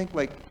sometimes think,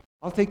 like,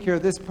 I'll take care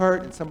of this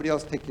part and somebody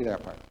else take care of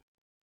that part.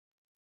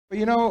 But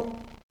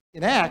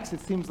in Acts,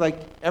 it seems like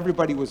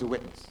everybody was a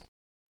witness.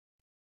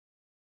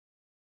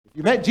 If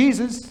you met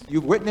Jesus,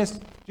 you've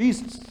witnessed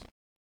Jesus.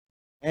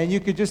 And you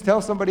could just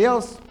tell somebody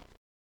else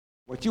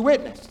what you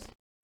witnessed.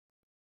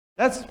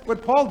 That's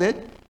what Paul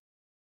did.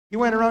 He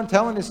went around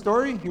telling his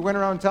story. He went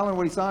around telling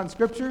what he saw in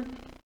Scripture.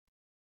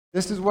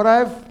 This is what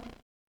I've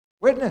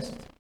witnessed.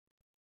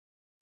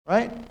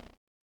 Right?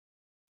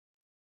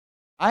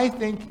 I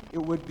think it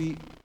would be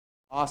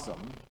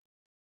awesome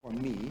for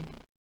me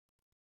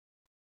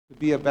to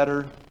be a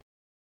better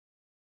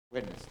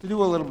witness, to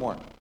do a little more.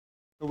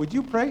 So would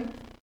you pray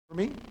for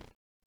me?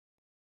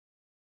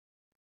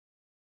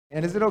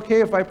 And is it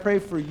okay if I pray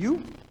for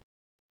you?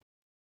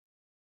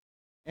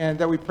 And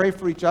that we pray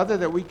for each other,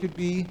 that we could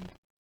be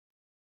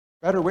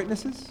better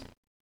witnesses?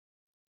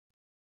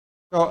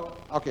 So,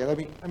 okay, let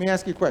me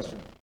ask you a question.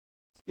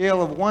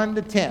 Scale of 1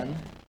 to 10,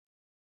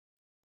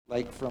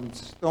 like from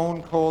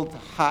stone cold to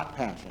hot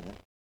passionate,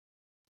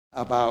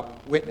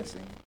 about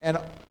witnessing. And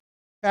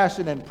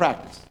passion and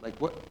practice. Like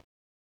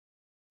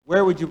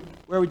where would you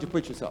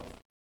put yourself?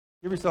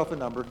 Give yourself a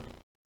number.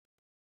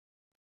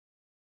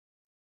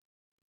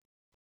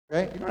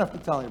 Right? You don't have to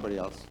tell anybody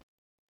else.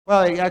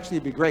 Well, actually,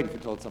 it'd be great if you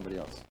told somebody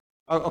else.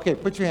 Oh, okay,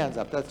 put your hands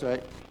up. That's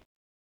right.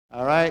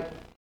 All right.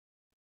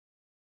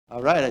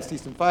 All right, I see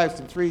some 5s,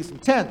 some 3s, some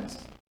 10s.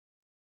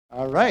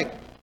 All right.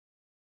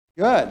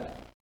 Good. A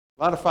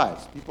lot of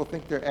 5s. People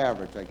think they're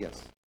average, I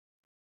guess.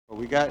 But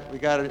we got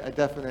a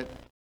definite.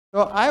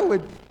 So I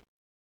would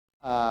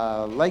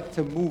like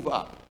to move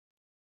up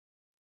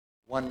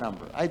one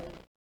number. I'd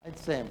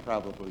say I'm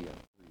probably a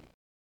 3.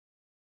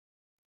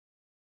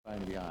 Trying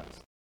to be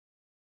honest.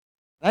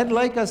 I'd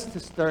like us to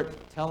start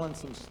telling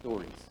some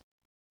stories.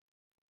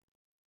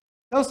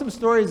 Tell some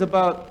stories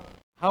about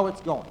how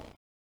it's going.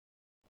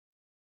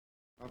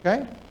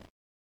 Okay?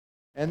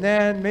 And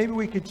then maybe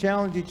we could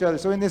challenge each other.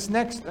 So in this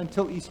next,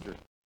 until Easter,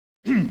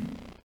 I'm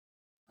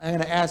going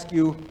to ask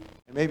you,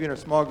 and maybe in our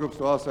small groups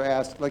we'll also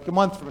ask, like a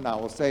month from now,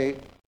 we'll say,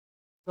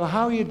 so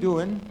how are you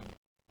doing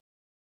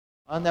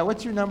on that?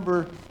 What's your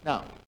number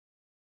now,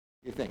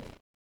 you think?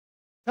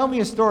 Tell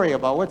me a story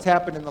about what's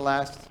happened in the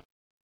last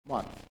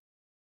month.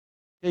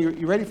 Okay,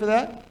 you ready for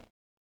that?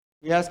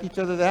 We ask each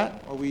other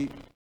that, or we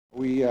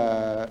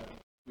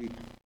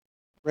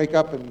break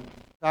up and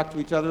talk to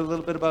each other a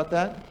little bit about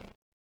that?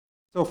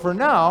 So for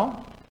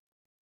now,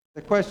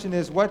 the question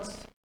is, what's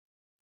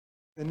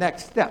the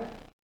next step?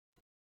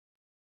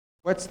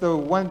 What's the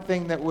one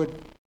thing that would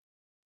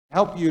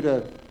help you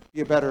to be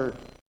a better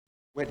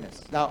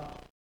witness? Now,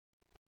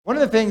 one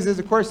of the things is,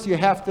 of course, you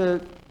have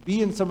to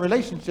be in some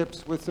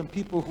relationships with some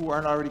people who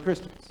aren't already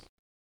Christians.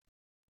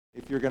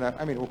 If you're going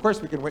to, of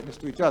course we can witness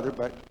to each other,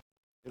 but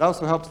it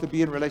also helps to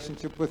be in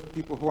relationship with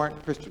people who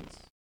aren't Christians.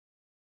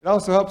 It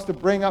also helps to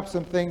bring up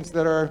some things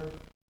that are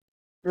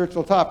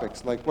spiritual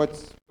topics, like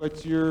what's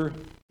your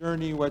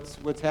journey,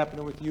 what's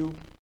happening with you.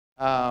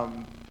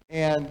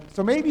 And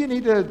so maybe you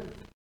need to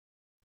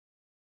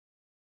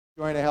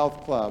join a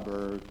health club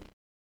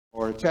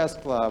or a chess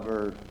club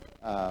or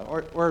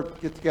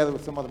get together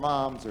with some other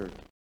moms or,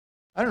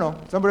 I don't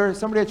know,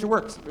 somebody at your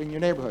work, in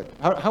your neighborhood.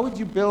 How would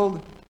you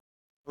build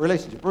a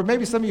relationship? Or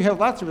maybe some of you have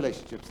lots of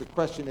relationships. The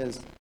question is,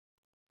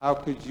 how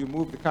could you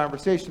move the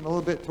conversation a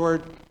little bit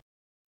toward...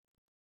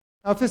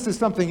 Now, if this is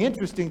something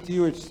interesting to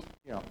you, it's,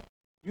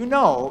 you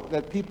know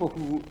that people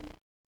who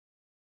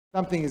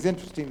something is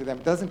interesting to them,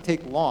 it doesn't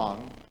take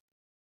long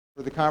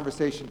for the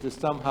conversation to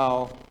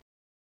somehow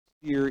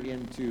steer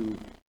into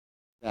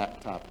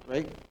that topic,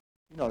 right?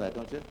 You know that,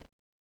 don't you?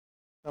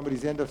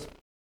 Somebody's into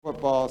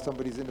football,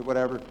 somebody's into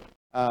whatever.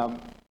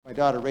 My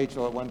daughter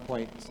Rachel at one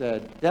point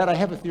said, Dad, I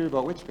have a theory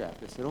about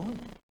witchcraft. I said, oh,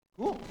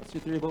 cool. What's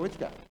your theory about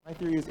witchcraft? My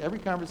theory is every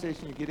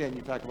conversation you get in,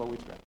 you talk about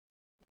witchcraft.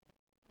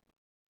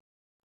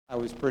 I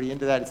was pretty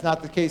into that. It's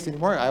not the case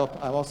anymore.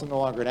 I'm also no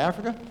longer in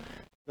Africa,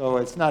 so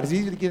it's not as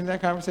easy to get in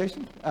that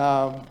conversation.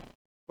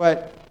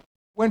 But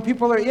when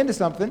people are into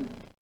something,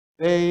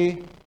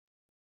 they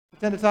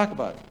tend to talk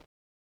about it.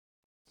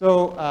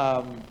 So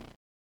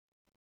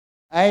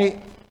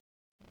I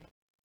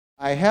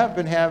have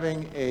been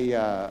having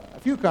a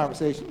few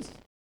conversations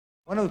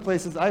one of the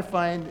places I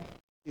find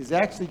is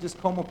actually just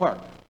Como Park.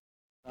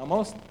 Now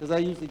because I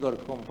usually go to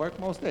Como Park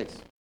most days.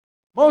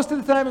 Most of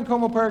the time in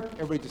Como Park,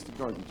 everybody just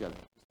ignores each other.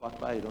 Just walk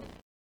by, you don't.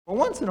 But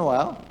once in a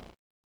while,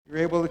 you're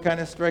able to kind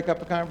of strike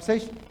up a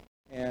conversation.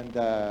 And,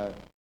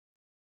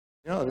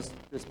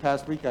 this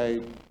past week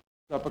I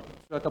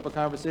struck up a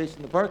conversation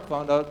in the park,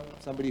 found out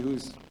somebody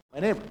who's my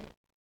neighbor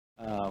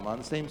on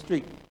the same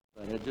street,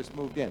 but had just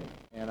moved in.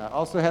 And I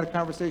also had a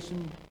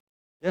conversation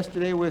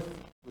yesterday with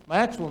my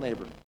actual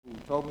neighbor, who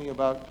told me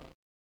about,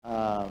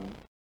 I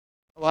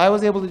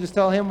was able to just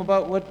tell him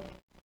about what,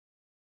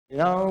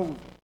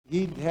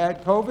 he'd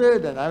had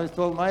COVID, and I was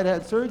told I'd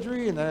had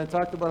surgery, and then I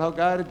talked about how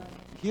God had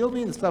healed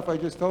me, the stuff I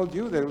just told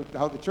you,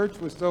 how the church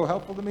was so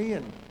helpful to me,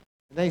 and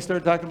then he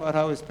started talking about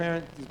how his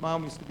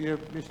mom used to be a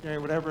missionary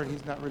or whatever, and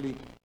he's not really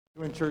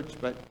doing church,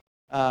 but,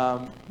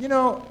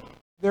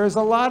 there's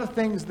a lot of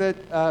things that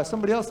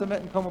somebody else I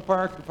met in Como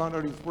Park who found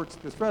out he works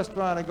at this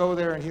restaurant. I go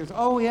there, and he was,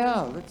 oh,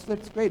 yeah,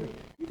 that's great.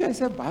 You guys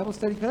have Bible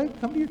study? Can I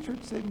come to your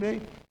church same day?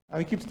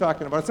 He keeps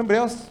talking about it. Somebody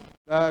else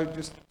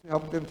just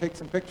helped them take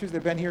some pictures.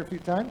 They've been here a few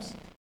times.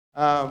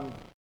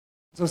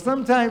 So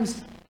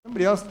sometimes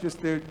somebody else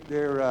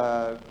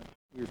we're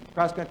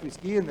cross-country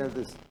skiing.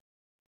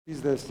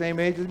 He's the same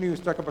age as me. We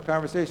struck up a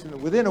conversation.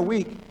 Within a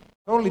week,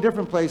 totally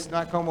different place,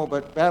 not Como,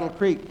 but Battle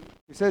Creek.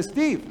 He says,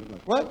 Steve. I'm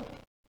like, what?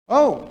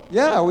 Oh,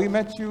 yeah, we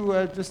met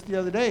you just the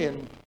other day.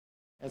 And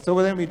so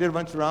then we did a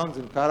bunch of rounds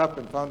and caught up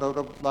and found out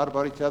a lot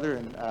about each other.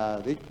 And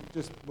they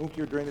just moved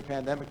here during the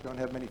pandemic, don't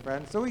have many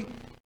friends. So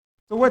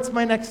what's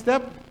my next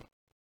step?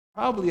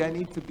 Probably I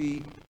need to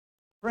be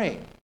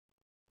praying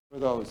for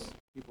those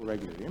people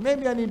regularly. And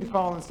maybe I need to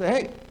call and say,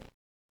 hey,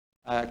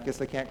 I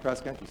guess I can't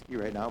cross-country ski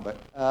right now, but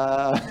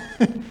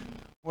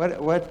what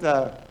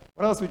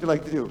else would you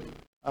like to do?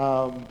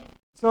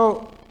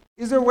 So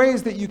is there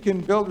ways that you can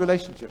build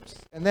relationships?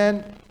 And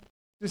then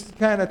just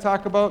kind of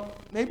talk about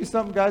maybe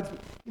something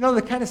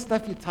the kind of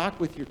stuff you talk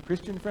with your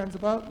Christian friends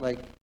about, like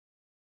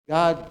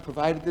God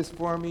provided this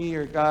for me,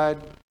 or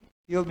God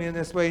healed me in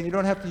this way. And you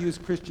don't have to use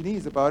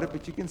Christianese about it,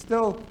 but you can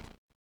still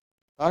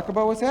talk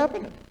about what's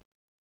happening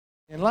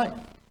in life.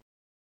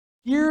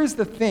 Here's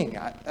the thing.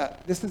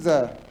 This is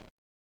a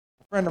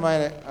friend of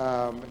mine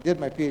I did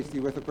my PhD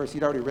with. Of course,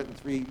 he'd already written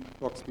 3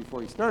 books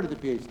before he started the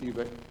PhD,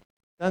 but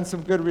done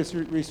some good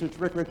research.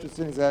 Rick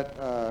Richardson is at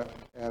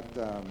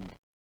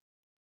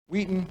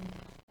Wheaton.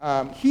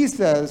 He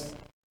says,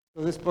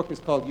 so this book is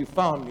called You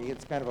Found Me.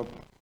 It's kind of a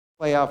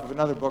play off of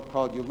another book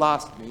called You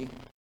Lost Me,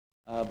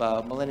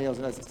 about millennials.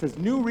 And it says,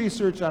 new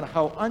research on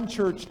how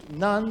unchurched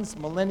nuns,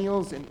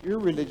 millennials, and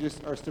irreligious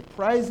are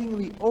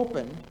surprisingly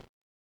open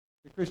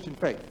to Christian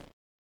faith.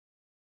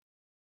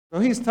 So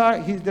he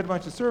did a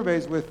bunch of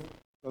surveys with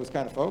those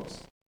kind of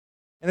folks.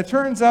 And it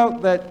turns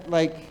out that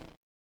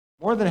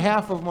more than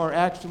half of them are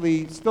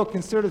actually still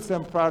consider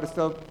themselves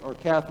Protestant or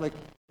Catholic.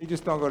 They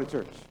just don't go to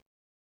church.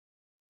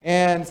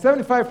 And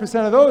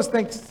 75% of those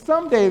think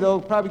someday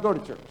they'll probably go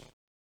to church.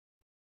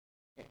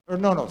 Or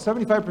no,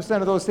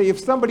 75% of those say if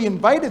somebody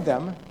invited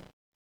them,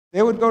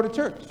 they would go to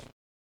church.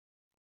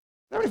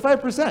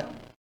 75%.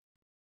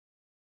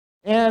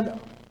 And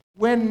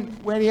when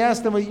he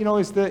asked them,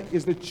 is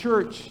the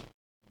church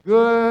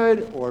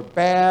good or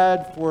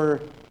bad for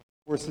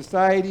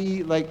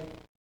society?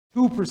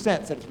 2%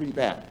 said it's really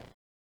bad.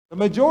 The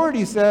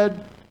majority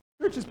said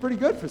church is pretty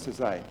good for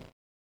society.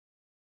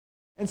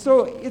 And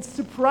so it's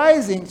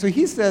surprising. So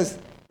he says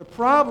the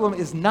problem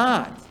is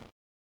not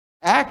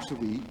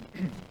actually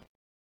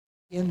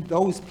in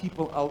those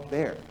people out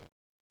there,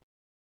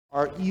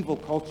 our evil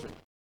culture.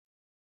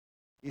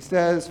 He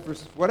says for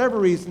whatever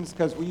reasons,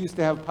 because we used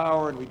to have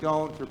power and we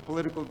don't, or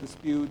political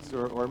disputes,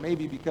 or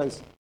maybe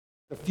because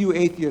the few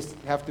atheists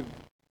have to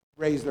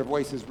raise their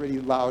voices really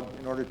loud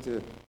in order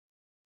to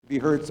be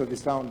heard, so they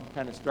sound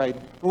kind of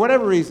strident. For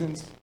whatever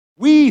reasons,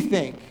 we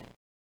think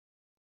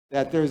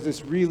that there's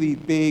this really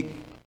big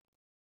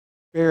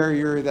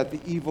barrier that the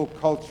evil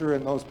culture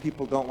and those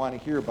people don't want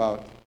to hear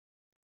about.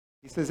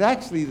 He says,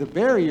 actually, the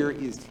barrier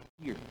is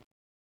here.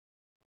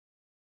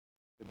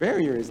 The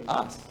barrier is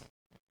us.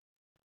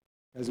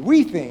 Because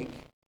we think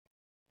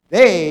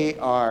they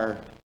are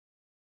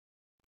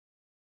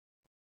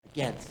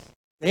against.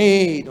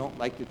 They don't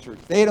like the church.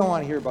 They don't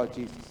want to hear about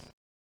Jesus.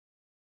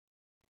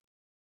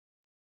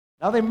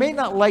 Now, they may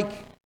not like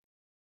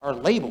our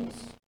labels.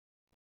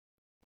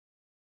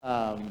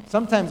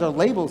 Sometimes our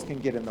labels can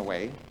get in the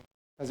way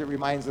because it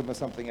reminds them of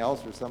something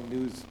else or some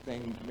news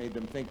thing made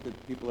them think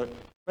that people are...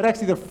 But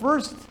actually, the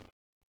first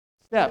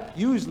step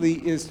usually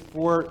is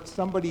for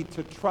somebody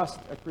to trust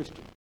a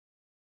Christian.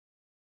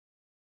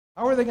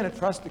 How are they going to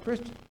trust a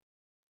Christian?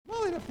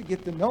 Well, they'd have to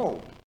get to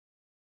know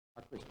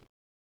a Christian.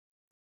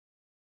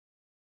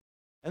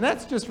 And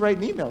that's just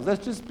writing emails.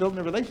 That's just building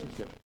a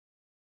relationship.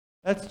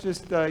 That's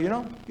just,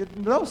 getting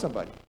to know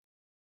somebody.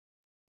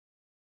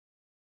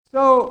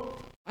 So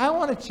I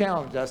want to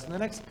challenge us in the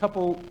next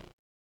couple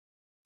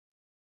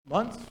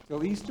months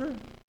till Easter.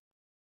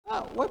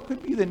 What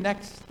could be the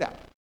next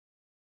step?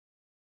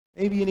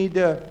 Maybe you need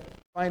to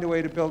find a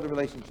way to build a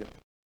relationship.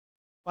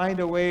 Find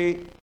a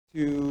way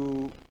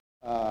to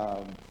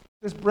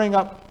just bring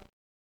up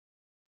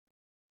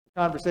the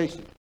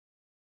conversation.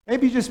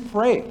 Maybe just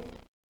pray.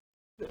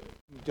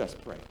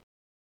 Just pray.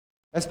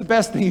 That's the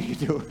best thing you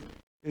can do,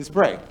 is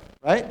pray,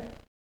 right?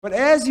 But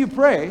as you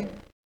pray,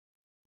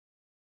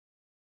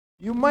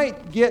 you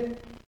might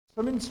get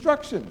some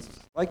instructions,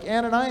 like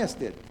Ananias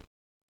did.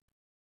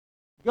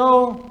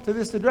 Go to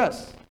this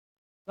address.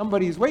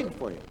 Somebody is waiting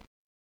for you.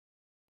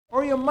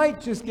 Or you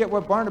might just get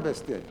what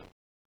Barnabas did.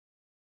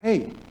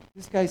 Hey,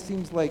 this guy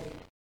seems like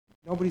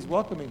nobody's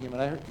welcoming him,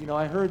 and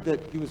I heard that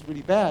he was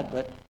really bad,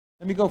 but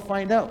let me go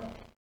find out.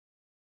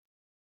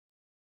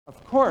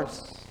 Of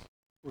course,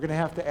 we're going to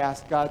have to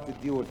ask God to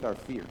deal with our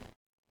fear.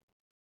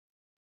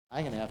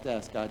 I'm going to have to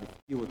ask God to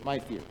deal with my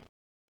fear.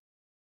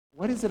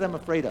 What is it I'm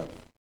afraid of?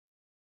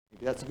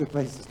 Maybe that's a good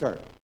place to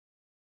start.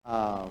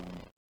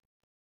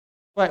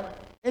 But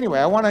anyway,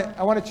 I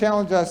want to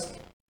challenge us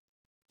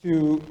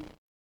to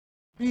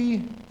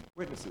be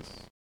witnesses.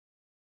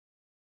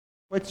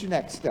 What's your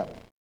next step?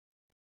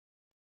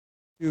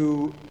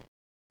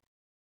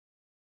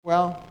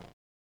 Well,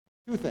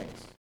 two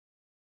things.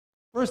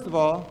 First of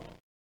all,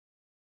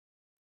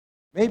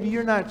 maybe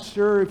you're not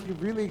sure if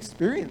you've really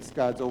experienced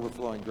God's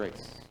overflowing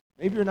grace.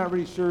 Maybe you're not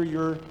really sure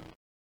you're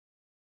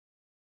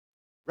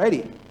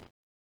ready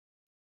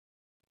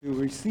to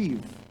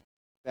receive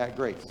that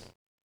grace.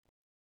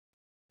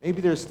 Maybe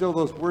there's still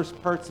those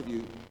worst parts of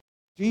you.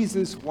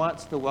 Jesus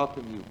wants to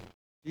welcome you.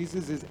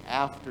 Jesus is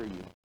after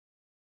you.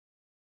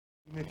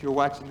 Even if you're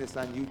watching this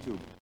on YouTube,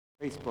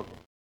 Facebook,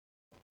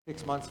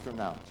 6 months from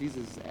now,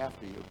 Jesus is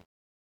after you.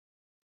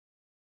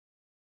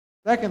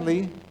 Secondly,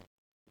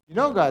 if you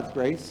know God's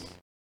grace,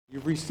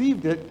 you've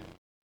received it,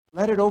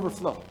 let it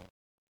overflow.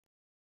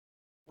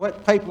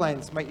 What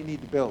pipelines might you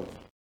need to build?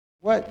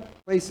 What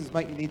places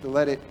might you need to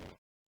let it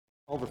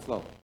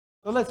overflow?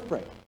 So let's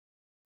pray.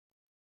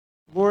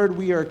 Lord,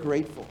 we are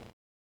grateful.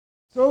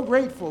 So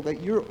grateful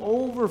that your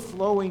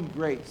overflowing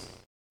grace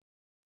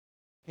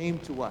came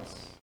to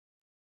us.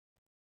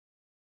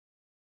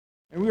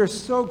 And we are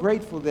so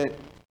grateful that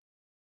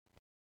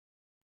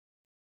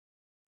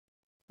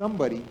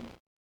somebody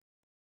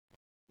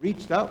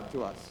reached out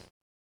to us,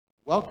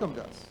 welcomed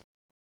us.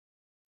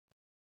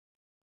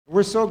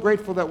 We're so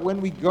grateful that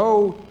when we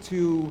go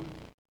to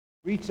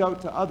reach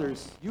out to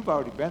others, you've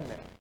already been there.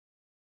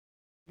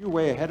 You're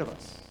way ahead of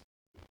us.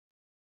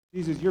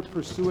 Jesus, you're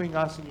pursuing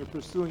us and you're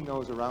pursuing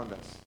those around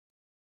us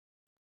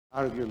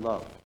out of your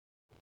love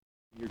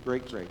and your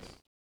great grace.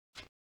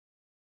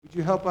 Would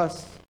you help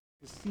us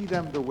to see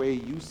them the way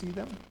you see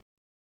them?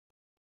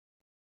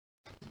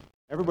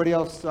 Everybody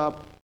else saw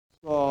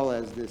Saul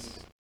as this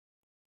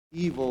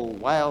evil,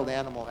 wild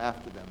animal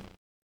after them.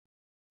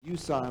 You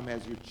saw him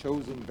as your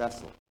chosen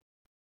vessel.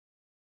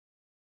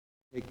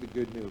 Take the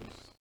good news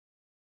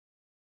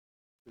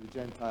to the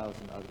Gentiles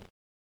and others.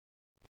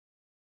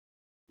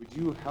 Would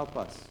you help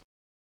us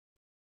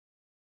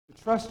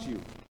to trust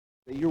you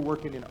that you're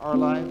working in our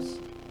lives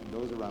and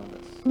those around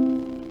us?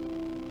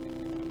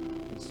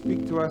 And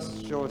speak to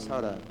us, show us how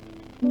to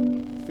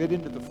fit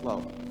into the flow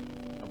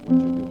of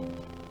what you're doing.